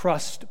make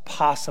trust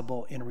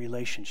possible in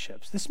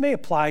relationships. This may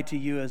apply to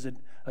you as an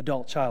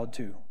adult child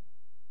too.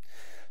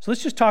 So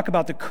let's just talk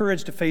about the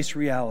courage to face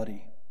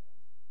reality.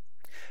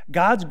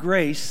 God's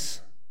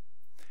grace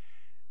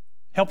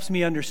helps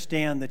me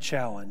understand the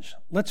challenge.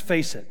 Let's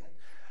face it,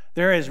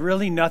 there is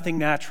really nothing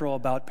natural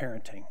about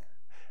parenting.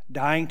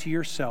 Dying to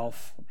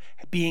yourself,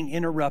 being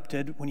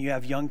interrupted when you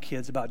have young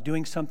kids about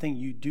doing something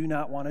you do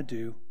not want to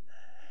do,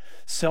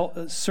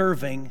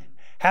 serving,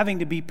 having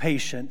to be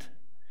patient.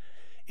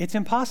 It's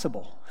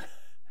impossible.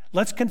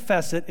 Let's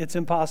confess it. It's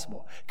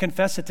impossible.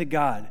 Confess it to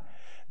God.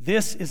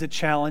 This is a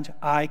challenge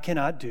I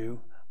cannot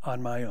do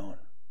on my own.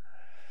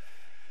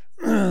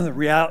 The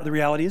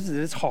reality is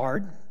that it's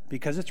hard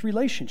because it's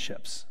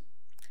relationships.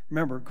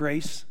 Remember,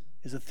 grace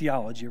is a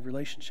theology of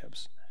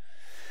relationships.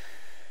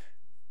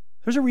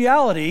 There's a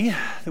reality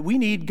that we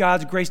need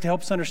God's grace to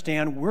help us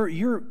understand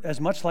you're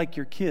as much like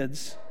your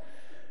kids,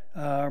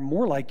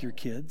 more like your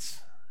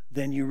kids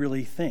than you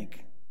really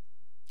think.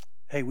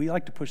 Hey, we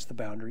like to push the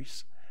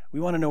boundaries. We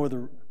want to know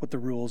what the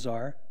rules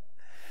are.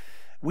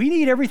 We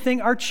need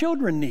everything our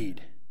children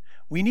need.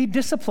 We need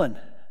discipline.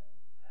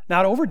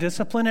 Not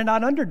over-discipline and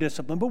not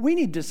under-discipline, but we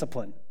need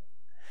discipline.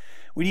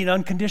 We need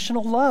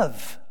unconditional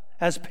love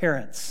as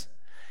parents.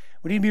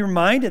 We need to be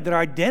reminded that our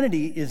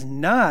identity is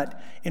not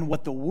in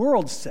what the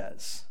world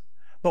says,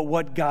 but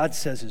what God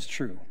says is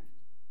true.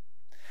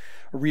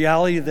 A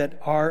reality that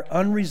our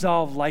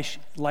unresolved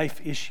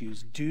life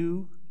issues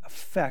do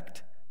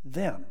affect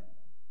them,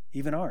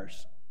 even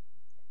ours.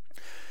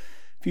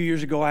 A few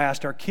years ago, I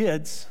asked our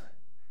kids,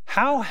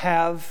 how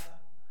have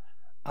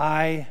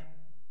I,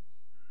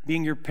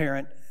 being your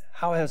parent,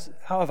 how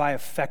have I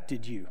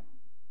affected you?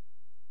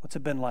 What's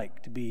it been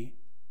like to be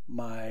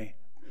my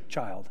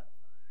child?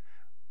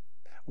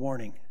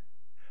 Warning,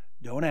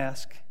 don't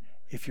ask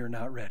if you're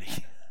not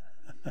ready.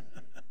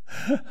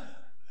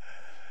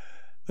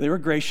 They were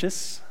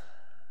gracious,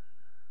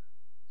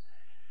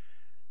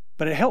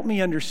 but it helped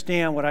me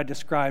understand what I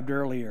described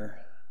earlier,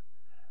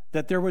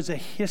 that there was a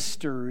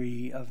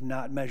history of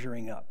not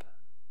measuring up,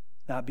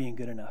 not being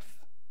good enough.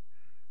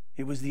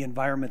 It was the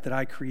environment that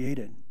I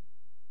created.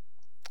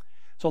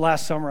 So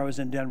last summer I was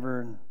in Denver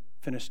and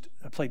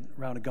I played a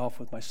round of golf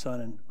with my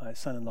son and my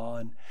son-in-law,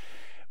 and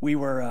we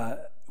were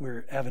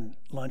having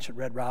lunch at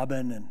Red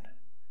Robin, and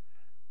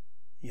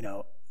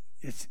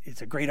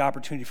it's a great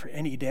opportunity for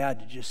any dad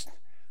to just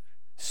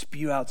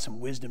spew out some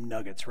wisdom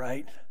nuggets,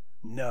 right?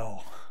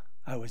 No,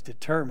 I was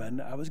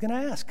determined I was going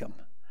to ask him,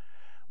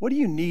 what do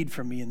you need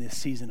from me in this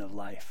season of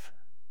life?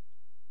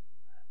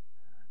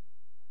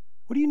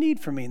 What do you need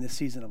from me in this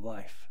season of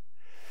life?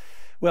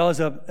 Well, as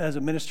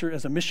a minister,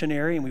 as a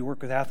missionary, and we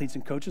work with athletes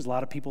and coaches, a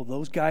lot of people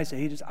those guys'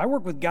 ages. I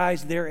work with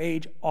guys their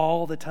age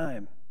all the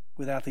time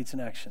with Athletes in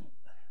Action.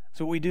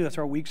 So what we do, that's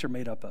what our weeks are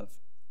made up of.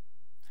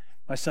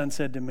 My son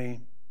said to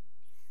me,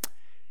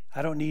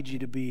 I don't need you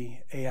to be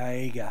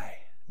AIA guy,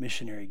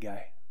 missionary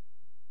guy.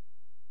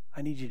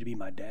 I need you to be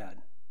my dad.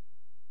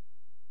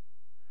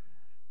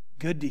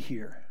 Good to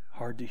hear,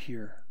 hard to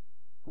hear,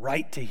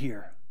 right to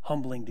hear,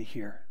 humbling to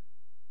hear.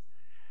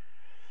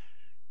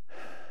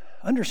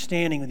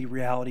 Understanding the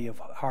reality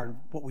of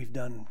what we've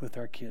done with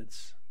our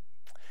kids.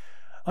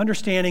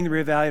 Understanding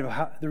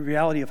the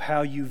reality of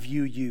how you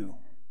view you.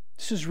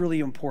 This is really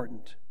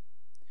important.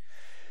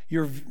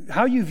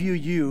 How you view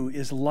you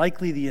is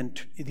likely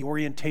the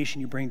orientation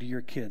you bring to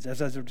your kids.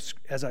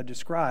 As I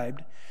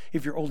described,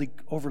 if you're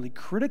overly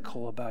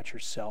critical about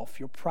yourself,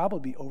 you'll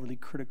probably be overly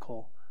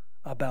critical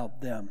about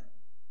them.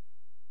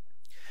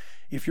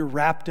 If you're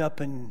wrapped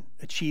up in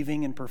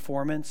achieving and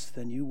performance,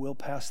 then you will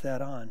pass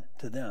that on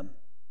to them.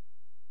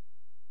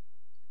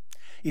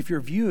 If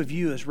your view of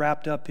you is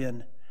wrapped up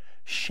in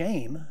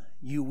shame,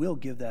 you will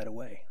give that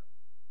away.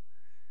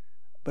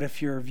 But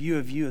if your view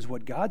of you is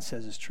what God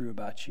says is true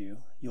about you,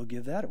 you'll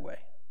give that away.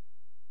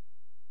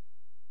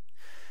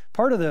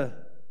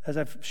 As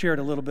I've shared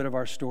a little bit of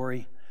our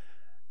story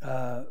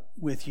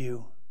with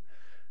you,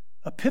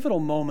 a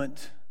pivotal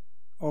moment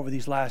over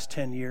these last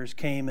 10 years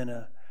came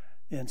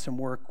in some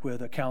work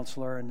with a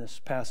counselor in this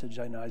passage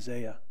in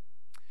Isaiah.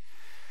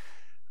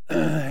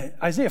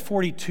 Isaiah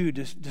 42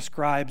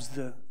 describes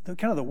the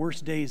kind of the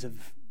worst days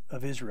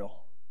of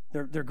Israel,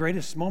 their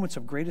greatest moments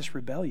of greatest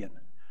rebellion.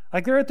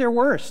 Like they're at their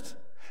worst.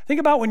 Think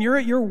about when you're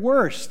at your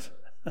worst.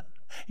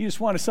 You just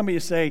wanted somebody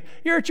to say,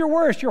 you're at your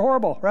worst, you're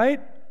horrible, right?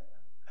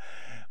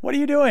 What are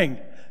you doing?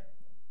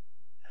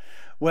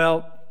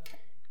 Well,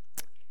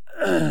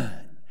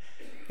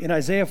 in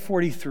Isaiah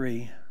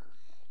 43,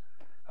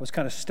 I was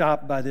kind of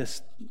stopped by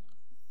this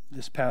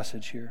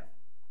passage here.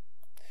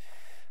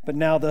 But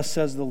now thus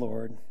says the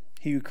Lord,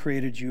 He who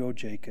created you, O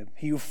Jacob,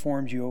 He who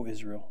formed you, O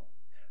Israel.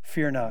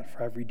 Fear not,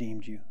 for I have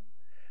redeemed you.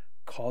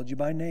 Called you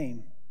by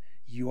name,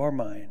 you are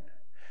mine.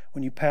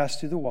 When you pass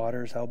through the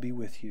waters, I'll be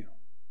with you.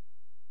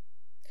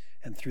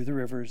 And through the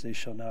rivers, they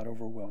shall not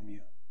overwhelm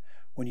you.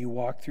 When you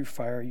walk through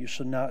fire, you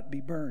shall not be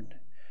burned,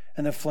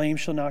 and the flame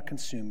shall not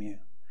consume you.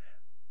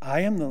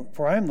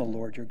 For I am the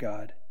Lord your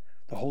God,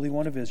 the Holy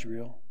One of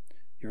Israel,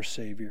 your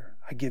Savior.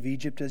 I give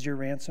Egypt as your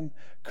ransom,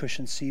 Cush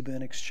and Seba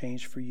in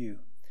exchange for you,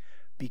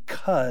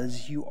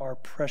 because you are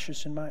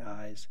precious in my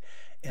eyes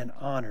and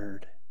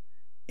honored,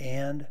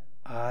 and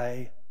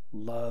I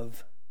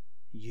love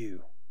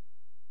you.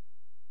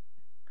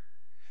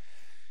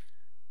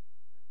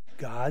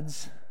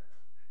 God's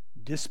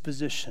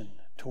disposition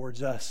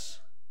towards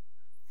us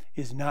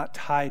is not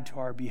tied to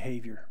our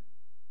behavior.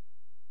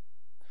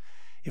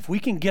 If we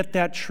can get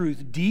that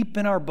truth deep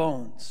in our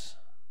bones,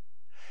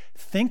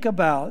 think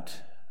about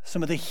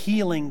some of the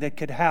healing that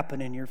could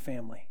happen in your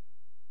family,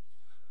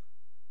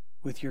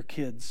 with your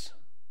kids,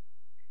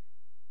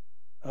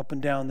 up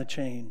and down the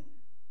chain.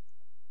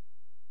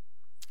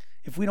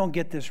 If we don't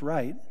get this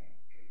right,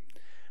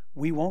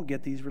 we won't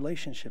get these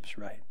relationships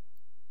right.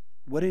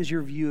 What is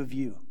your view of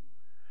you?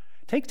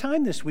 Take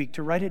time this week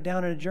to write it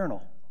down in a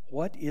journal.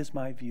 What is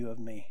my view of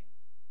me?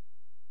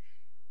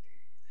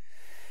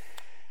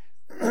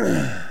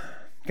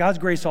 God's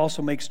grace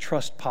also makes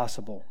trust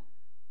possible.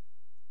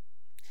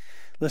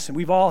 Listen,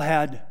 we've all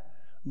had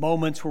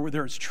moments where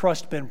there's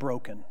trust been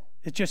broken.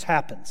 It just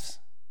happens.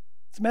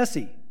 It's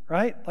messy,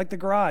 right? Like the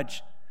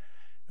garage.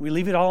 We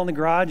leave it all in the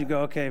garage and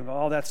go, okay,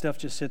 all that stuff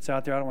just sits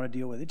out there. I don't want to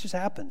deal with it. It just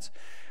happens.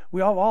 We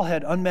all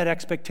had unmet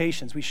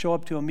expectations. We show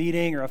up to a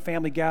meeting or a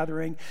family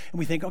gathering and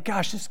we think, oh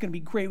gosh, this is going to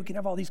be great. We can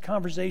have all these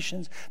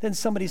conversations. Then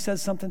somebody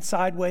says something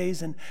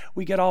sideways and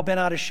we get all bent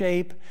out of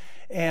shape.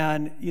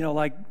 And,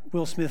 like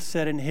Will Smith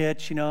said in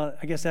Hitch, I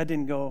guess that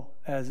didn't go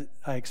as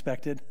I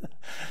expected.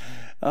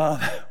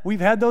 We've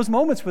had those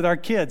moments with our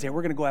kids. Hey,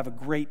 we're going to go have a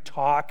great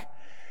talk,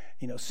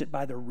 sit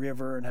by the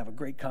river and have a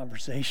great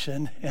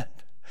conversation.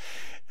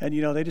 And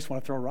they just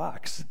want to throw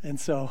rocks. And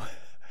so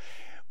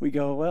we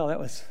go, well,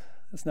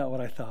 that's not what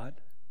I thought.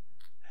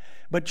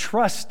 But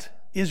trust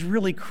is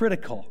really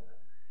critical.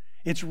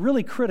 It's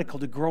really critical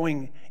to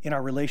growing in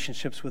our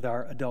relationships with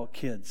our adult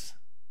kids.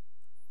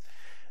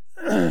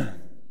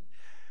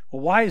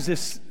 Well, why is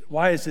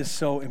this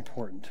so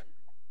important?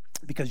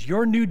 Because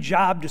your new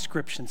job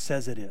description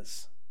says it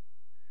is.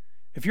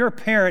 If you're a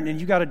parent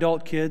and you got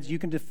adult kids, you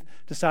can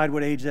decide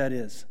what age that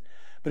is.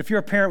 But if you're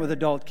a parent with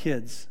adult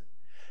kids,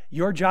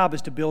 your job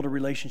is to build a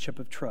relationship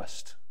of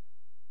trust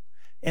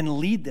and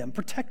lead them,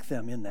 protect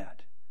them in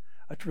that.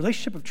 A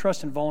relationship of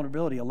trust and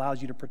vulnerability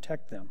allows you to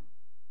protect them.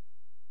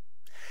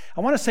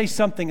 I want to say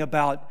something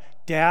about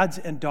dads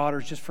and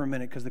daughters just for a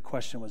minute because the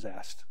question was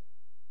asked.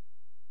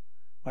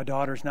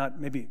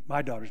 Maybe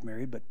my daughter's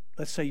married, but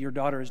let's say your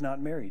daughter is not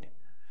married.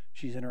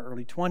 She's in her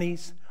early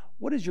 20s.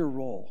 What is your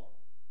role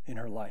in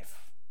her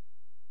life?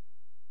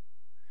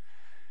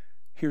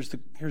 Here's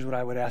what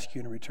I would ask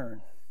you in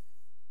return.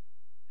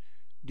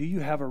 Do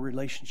you have a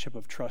relationship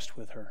of trust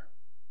with her?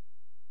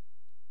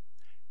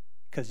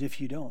 Because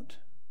if you don't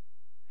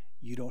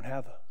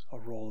have a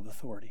role of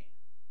authority.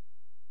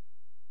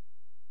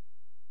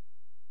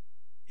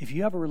 If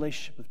you have a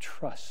relationship of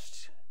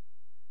trust,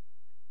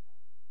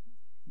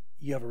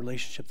 you have a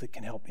relationship that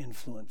can help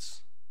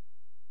influence.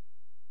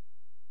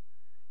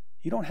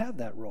 You don't have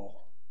that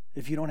role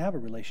if you don't have a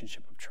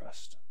relationship of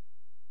trust.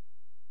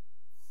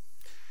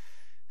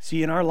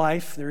 See, in our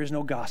life, there is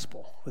no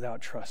gospel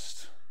without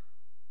trust.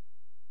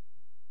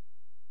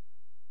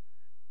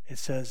 It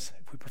says,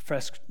 if we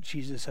profess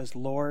Jesus as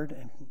Lord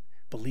and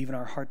believe in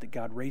our heart that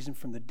God raised him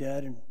from the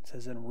dead, and it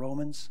says in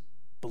Romans,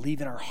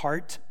 believe in our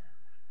heart,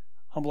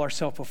 humble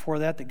ourselves before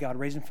that God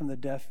raised him from the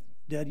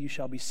dead, you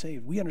shall be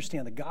saved. We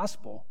understand the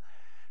gospel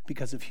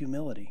because of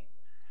humility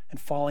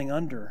and falling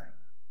under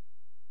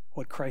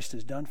what Christ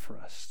has done for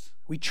us.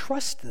 We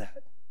trust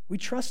that. We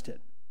trust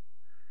it.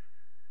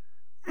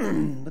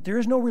 But there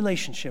is no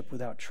relationship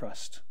without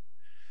trust.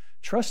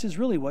 Trust is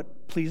really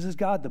what pleases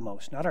God the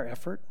most, not our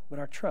effort, but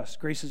our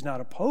trust. Grace is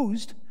not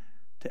opposed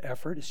to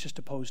effort, it's just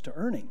opposed to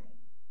earning.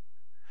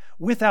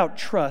 Without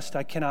trust,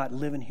 I cannot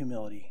live in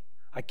humility.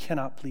 I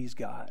cannot please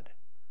God.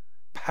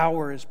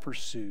 Power is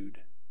pursued,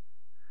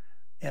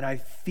 and I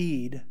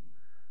feed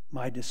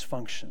my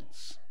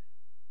dysfunctions.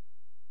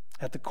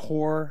 At the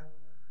core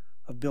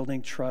of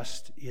building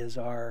trust is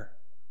our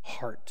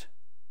heart.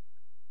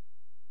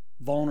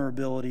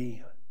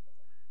 Vulnerability,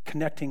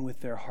 connecting with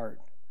their heart.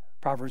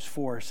 Proverbs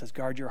 4 says,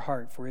 guard your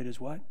heart, for it is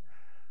what?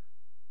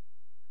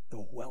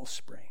 The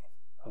wellspring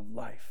of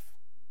life.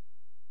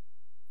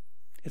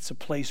 It's a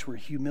place where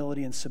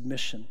humility and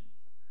submission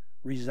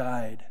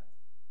reside.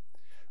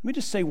 Let me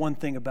just say one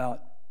thing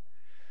about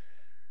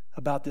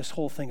this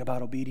whole thing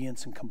about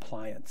obedience and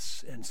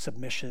compliance and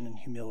submission and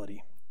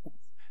humility.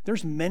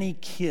 There's many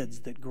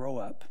kids that grow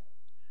up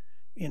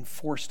in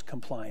forced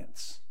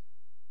compliance.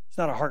 It's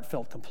not a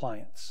heartfelt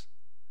compliance.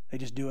 They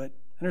just do it.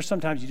 And there's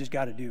sometimes you just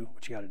got to do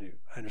what you got to do.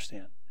 I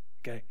understand,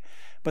 okay?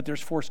 But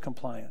there's forced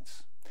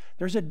compliance.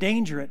 There's a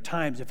danger at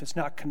times if it's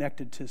not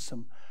connected to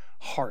some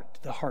heart,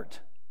 the heart.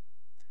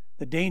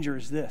 The danger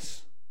is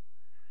this.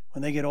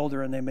 When they get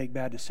older and they make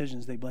bad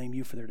decisions, they blame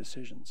you for their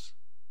decisions.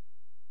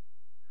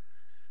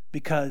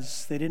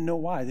 Because they didn't know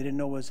why. They didn't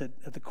know it was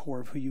at the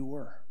core of who you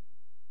were.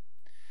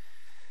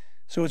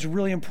 So it's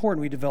really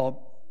important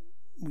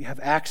we have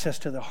access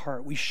to the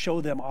heart. We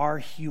show them our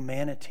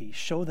humanity,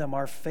 show them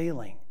our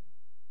failing.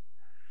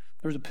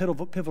 There was a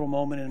pivotal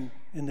moment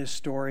in this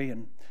story,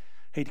 and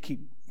I hate to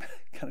keep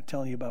kind of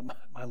telling you about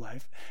my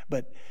life,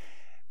 but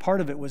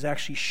part of it was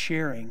actually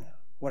sharing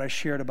what I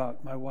shared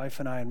about my wife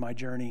and I and my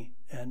journey,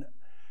 and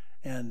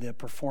and the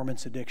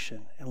performance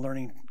addiction and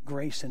learning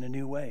grace in a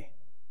new way.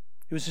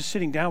 It was just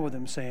sitting down with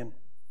him saying,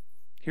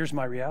 here's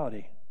my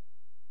reality.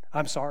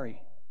 I'm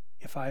sorry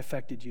if I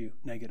affected you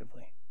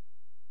negatively.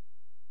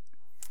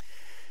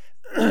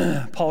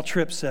 Paul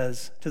Tripp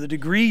says, to the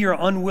degree you're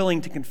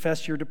unwilling to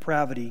confess your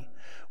depravity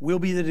will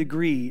be the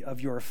degree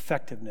of your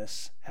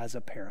effectiveness as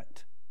a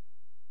parent.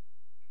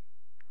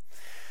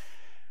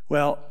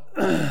 Well,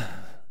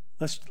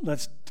 let's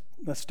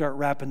start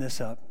wrapping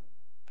this up.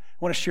 I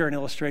want to share an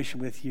illustration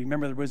with you.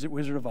 Remember the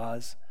Wizard of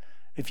Oz?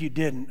 If you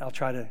didn't, I'll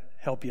try to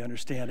help you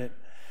understand it.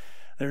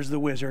 There's the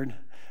wizard.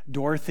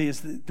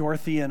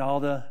 Dorothy and all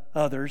the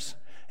others,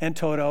 and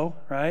Toto,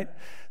 right?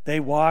 They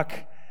walk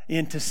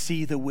in to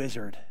see the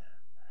wizard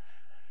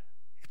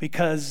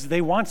because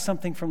they want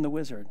something from the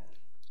wizard.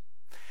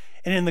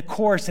 And in the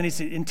course, and it's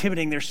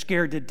intimidating, they're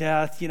scared to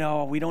death.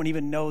 We don't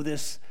even know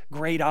this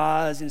great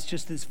Oz, and it's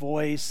just this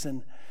voice,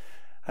 and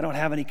I don't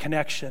have any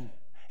connection.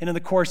 And in the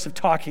course of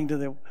talking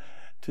to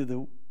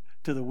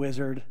the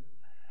wizard,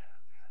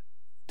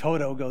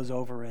 Toto goes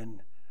over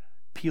and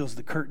peels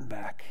the curtain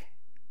back,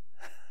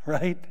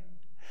 right?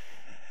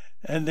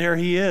 And there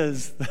he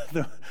is.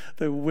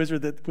 The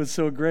wizard that was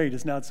so great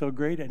is not so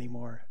great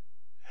anymore.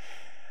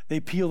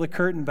 They peel the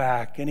curtain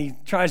back, and he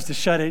tries to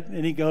shut it,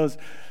 and he goes,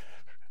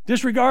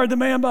 disregard the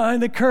man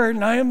behind the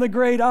curtain. I am the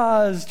great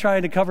Oz,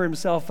 trying to cover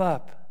himself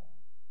up.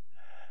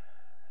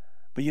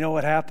 But you know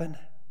what happened?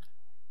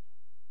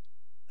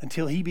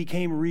 Until he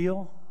became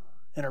real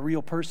and a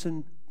real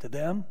person to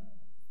them,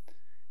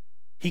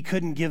 he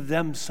couldn't give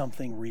them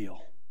something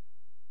real.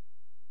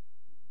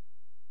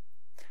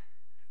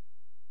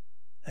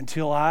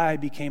 Until I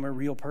became a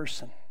real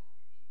person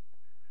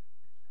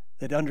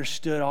that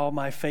understood all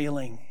my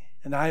failing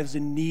and I was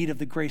in need of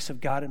the grace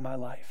of God in my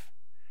life,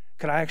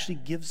 could I actually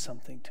give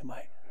something to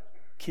my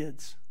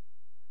kids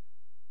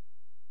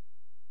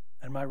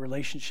and my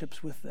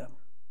relationships with them?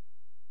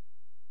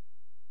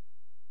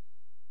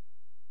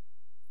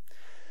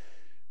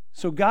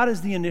 So God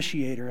is the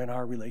initiator in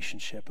our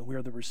relationship, and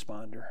we're the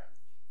responder.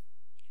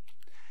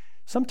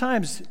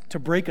 Sometimes to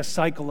break a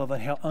cycle of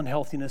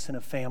unhealthiness in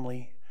a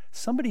family,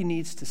 somebody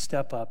needs to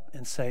step up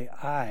and say,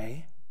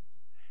 I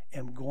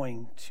am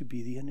going to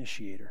be the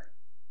initiator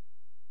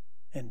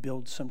and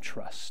build some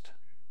trust.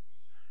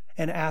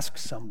 And ask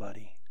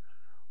somebody,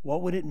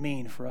 what would it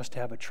mean for us to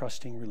have a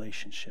trusting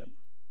relationship?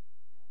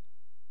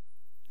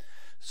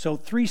 So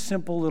 3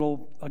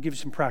 simple I'll give you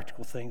some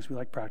practical things. We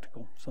like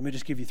practical. So let me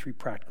just give you 3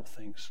 practical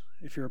things.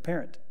 If you're a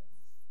parent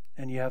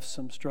and you have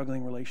some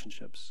struggling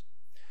relationships,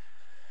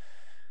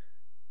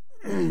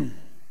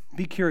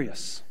 be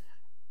curious.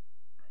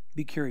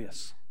 Be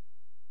curious.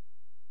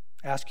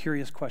 Ask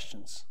curious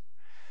questions.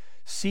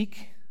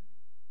 Seek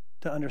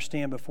to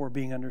understand before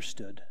being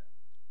understood.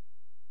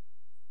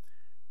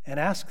 And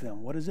ask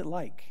them, what is it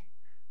like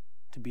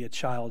to be a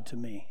child to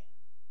me?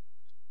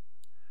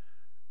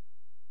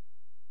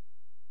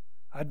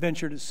 I'd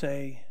venture to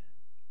say,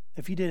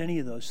 if you did any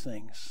of those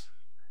things,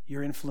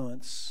 your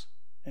influence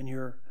and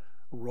your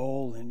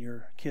role in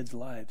your kids'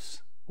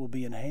 lives will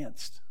be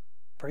enhanced.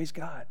 Praise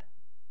God.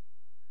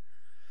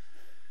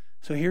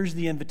 So here's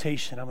the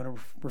invitation. I'm going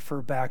to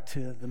refer back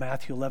to the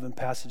Matthew 11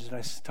 passage that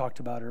I talked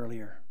about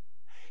earlier.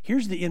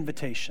 Here's the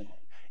invitation.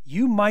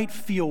 You might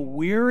feel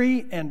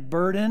weary and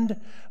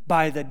burdened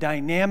by the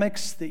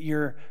dynamics that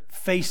you're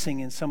facing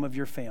in some of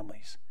your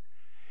families.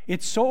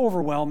 It's so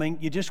overwhelming,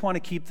 you just want to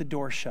keep the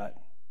door shut.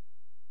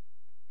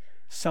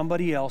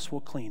 Somebody else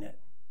will clean it.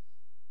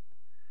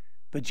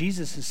 But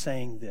Jesus is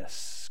saying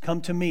this,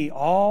 come to me,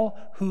 all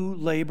who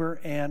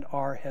labor and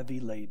are heavy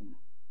laden.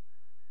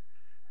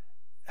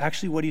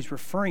 Actually, what he's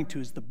referring to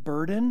is the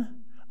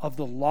burden of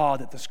the law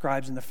that the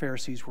scribes and the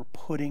Pharisees were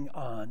putting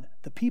on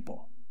the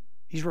people.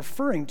 He's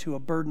referring to a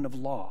burden of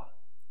law.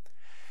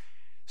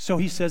 So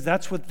he says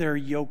that's what they're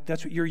yoked,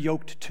 that's what you're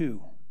yoked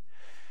to.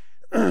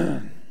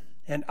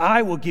 And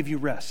I will give you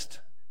rest.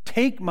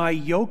 Take my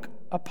yoke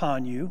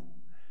upon you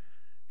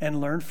and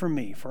learn from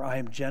me, for I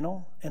am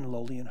gentle and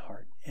lowly in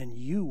heart, and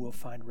you will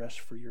find rest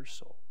for your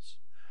souls.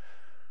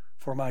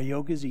 For my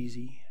yoke is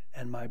easy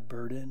and my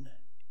burden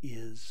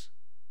is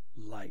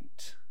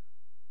light.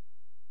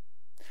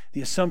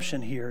 The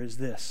assumption here is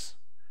this,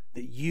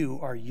 that you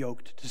are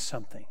yoked to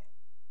something.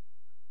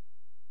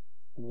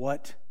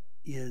 What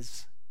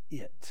is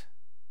it?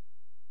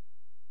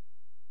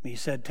 He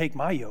said, take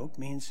my yoke,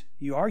 means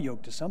you are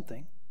yoked to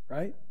something,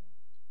 right?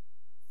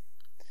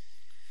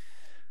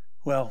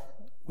 Well,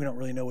 we don't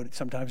really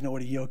sometimes know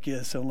what a yoke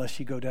is, so unless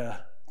you go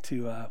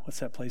to what's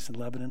that place in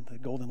Lebanon, the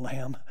Golden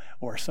Lamb,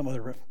 or some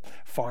other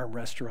farm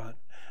restaurant,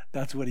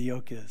 that's what a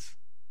yoke is.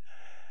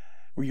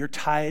 Where you're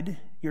tied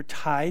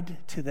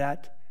to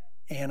that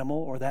animal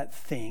or that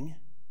thing.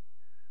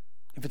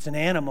 If it's an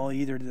animal,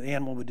 either the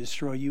animal would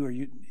destroy you or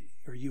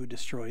you would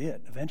destroy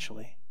it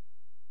eventually.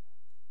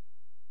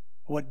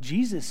 What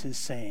Jesus is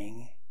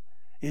saying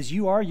is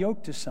you are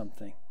yoked to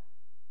something.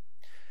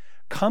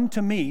 Come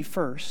to me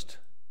first,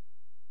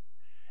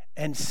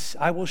 and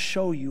I will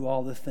show you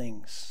all the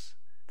things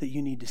that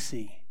you need to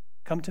see.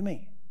 Come to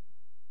me.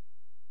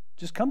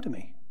 Just come to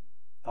me.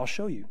 I'll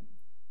show you.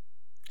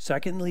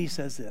 Secondly, he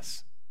says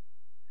this,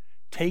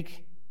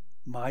 take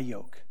my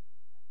yoke.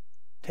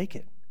 Take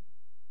it.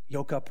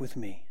 Yoke up with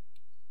me.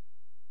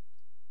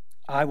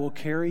 I will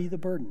carry the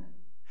burden.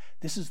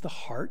 This is the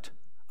heart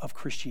of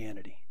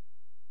Christianity.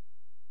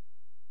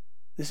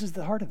 This is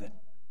the heart of it.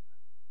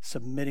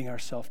 Submitting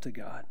ourselves to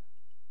God.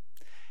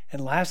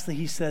 And lastly,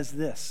 he says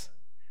this,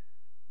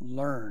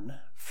 learn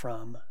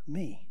from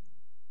me.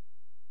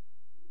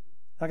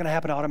 Not going to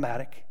happen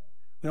automatic.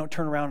 We don't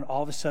turn around and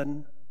all of a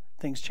sudden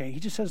things change. He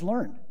just says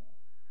learn.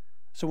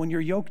 So when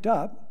you're yoked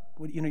up,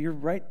 you're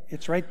right,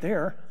 it's right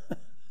there.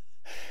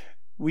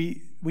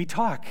 We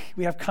talk,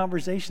 we have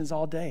conversations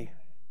all day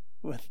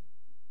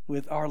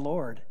with our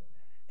Lord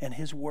and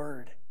his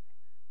word.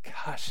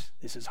 Gosh,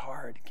 this is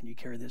hard. Can you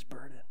carry this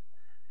burden?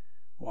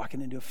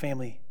 Walking into a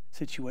family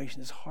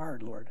situation is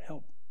hard, Lord.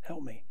 Help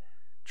me.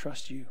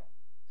 Trust you.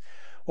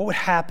 What would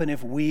happen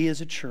if we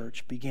as a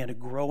church began to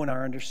grow in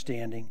our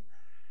understanding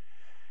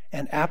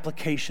and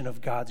application of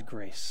God's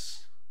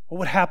grace? What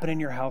would happen in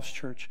your house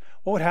church?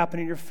 What would happen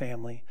in your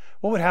family?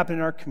 What would happen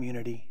in our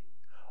community?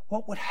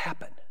 What would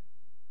happen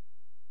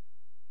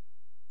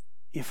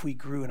if we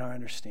grew in our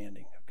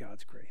understanding of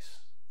God's grace?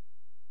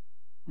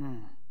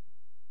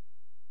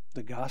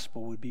 The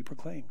gospel would be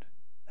proclaimed.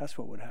 That's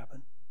what would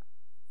happen.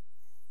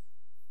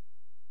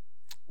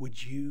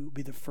 Would you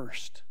be the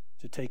first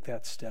to take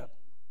that step?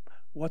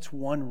 What's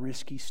one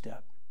risky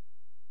step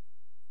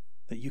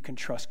that you can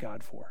trust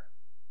God for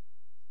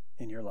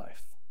in your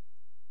life?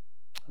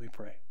 Let me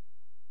pray.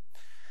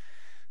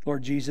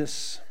 Lord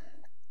Jesus,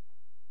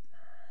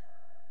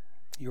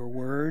 your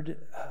word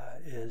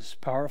is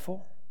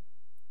powerful.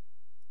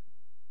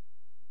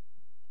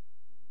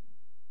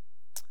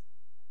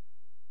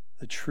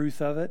 The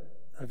truth of it,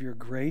 of your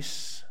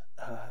grace,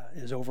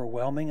 is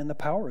overwhelming, and the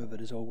power of it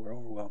is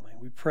overwhelming.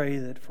 We pray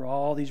that for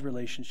all these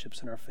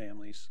relationships in our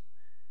families,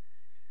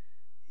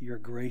 your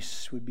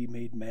grace would be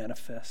made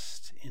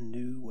manifest in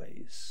new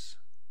ways.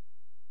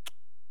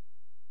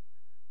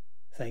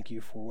 Thank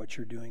you for what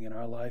you're doing in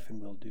our life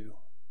and will do.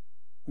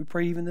 We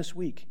pray even this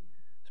week,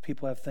 as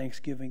people have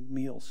Thanksgiving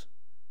meals.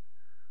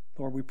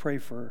 Lord, we pray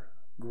for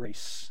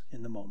grace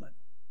in the moment.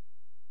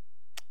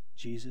 In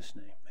Jesus'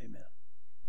 name, amen.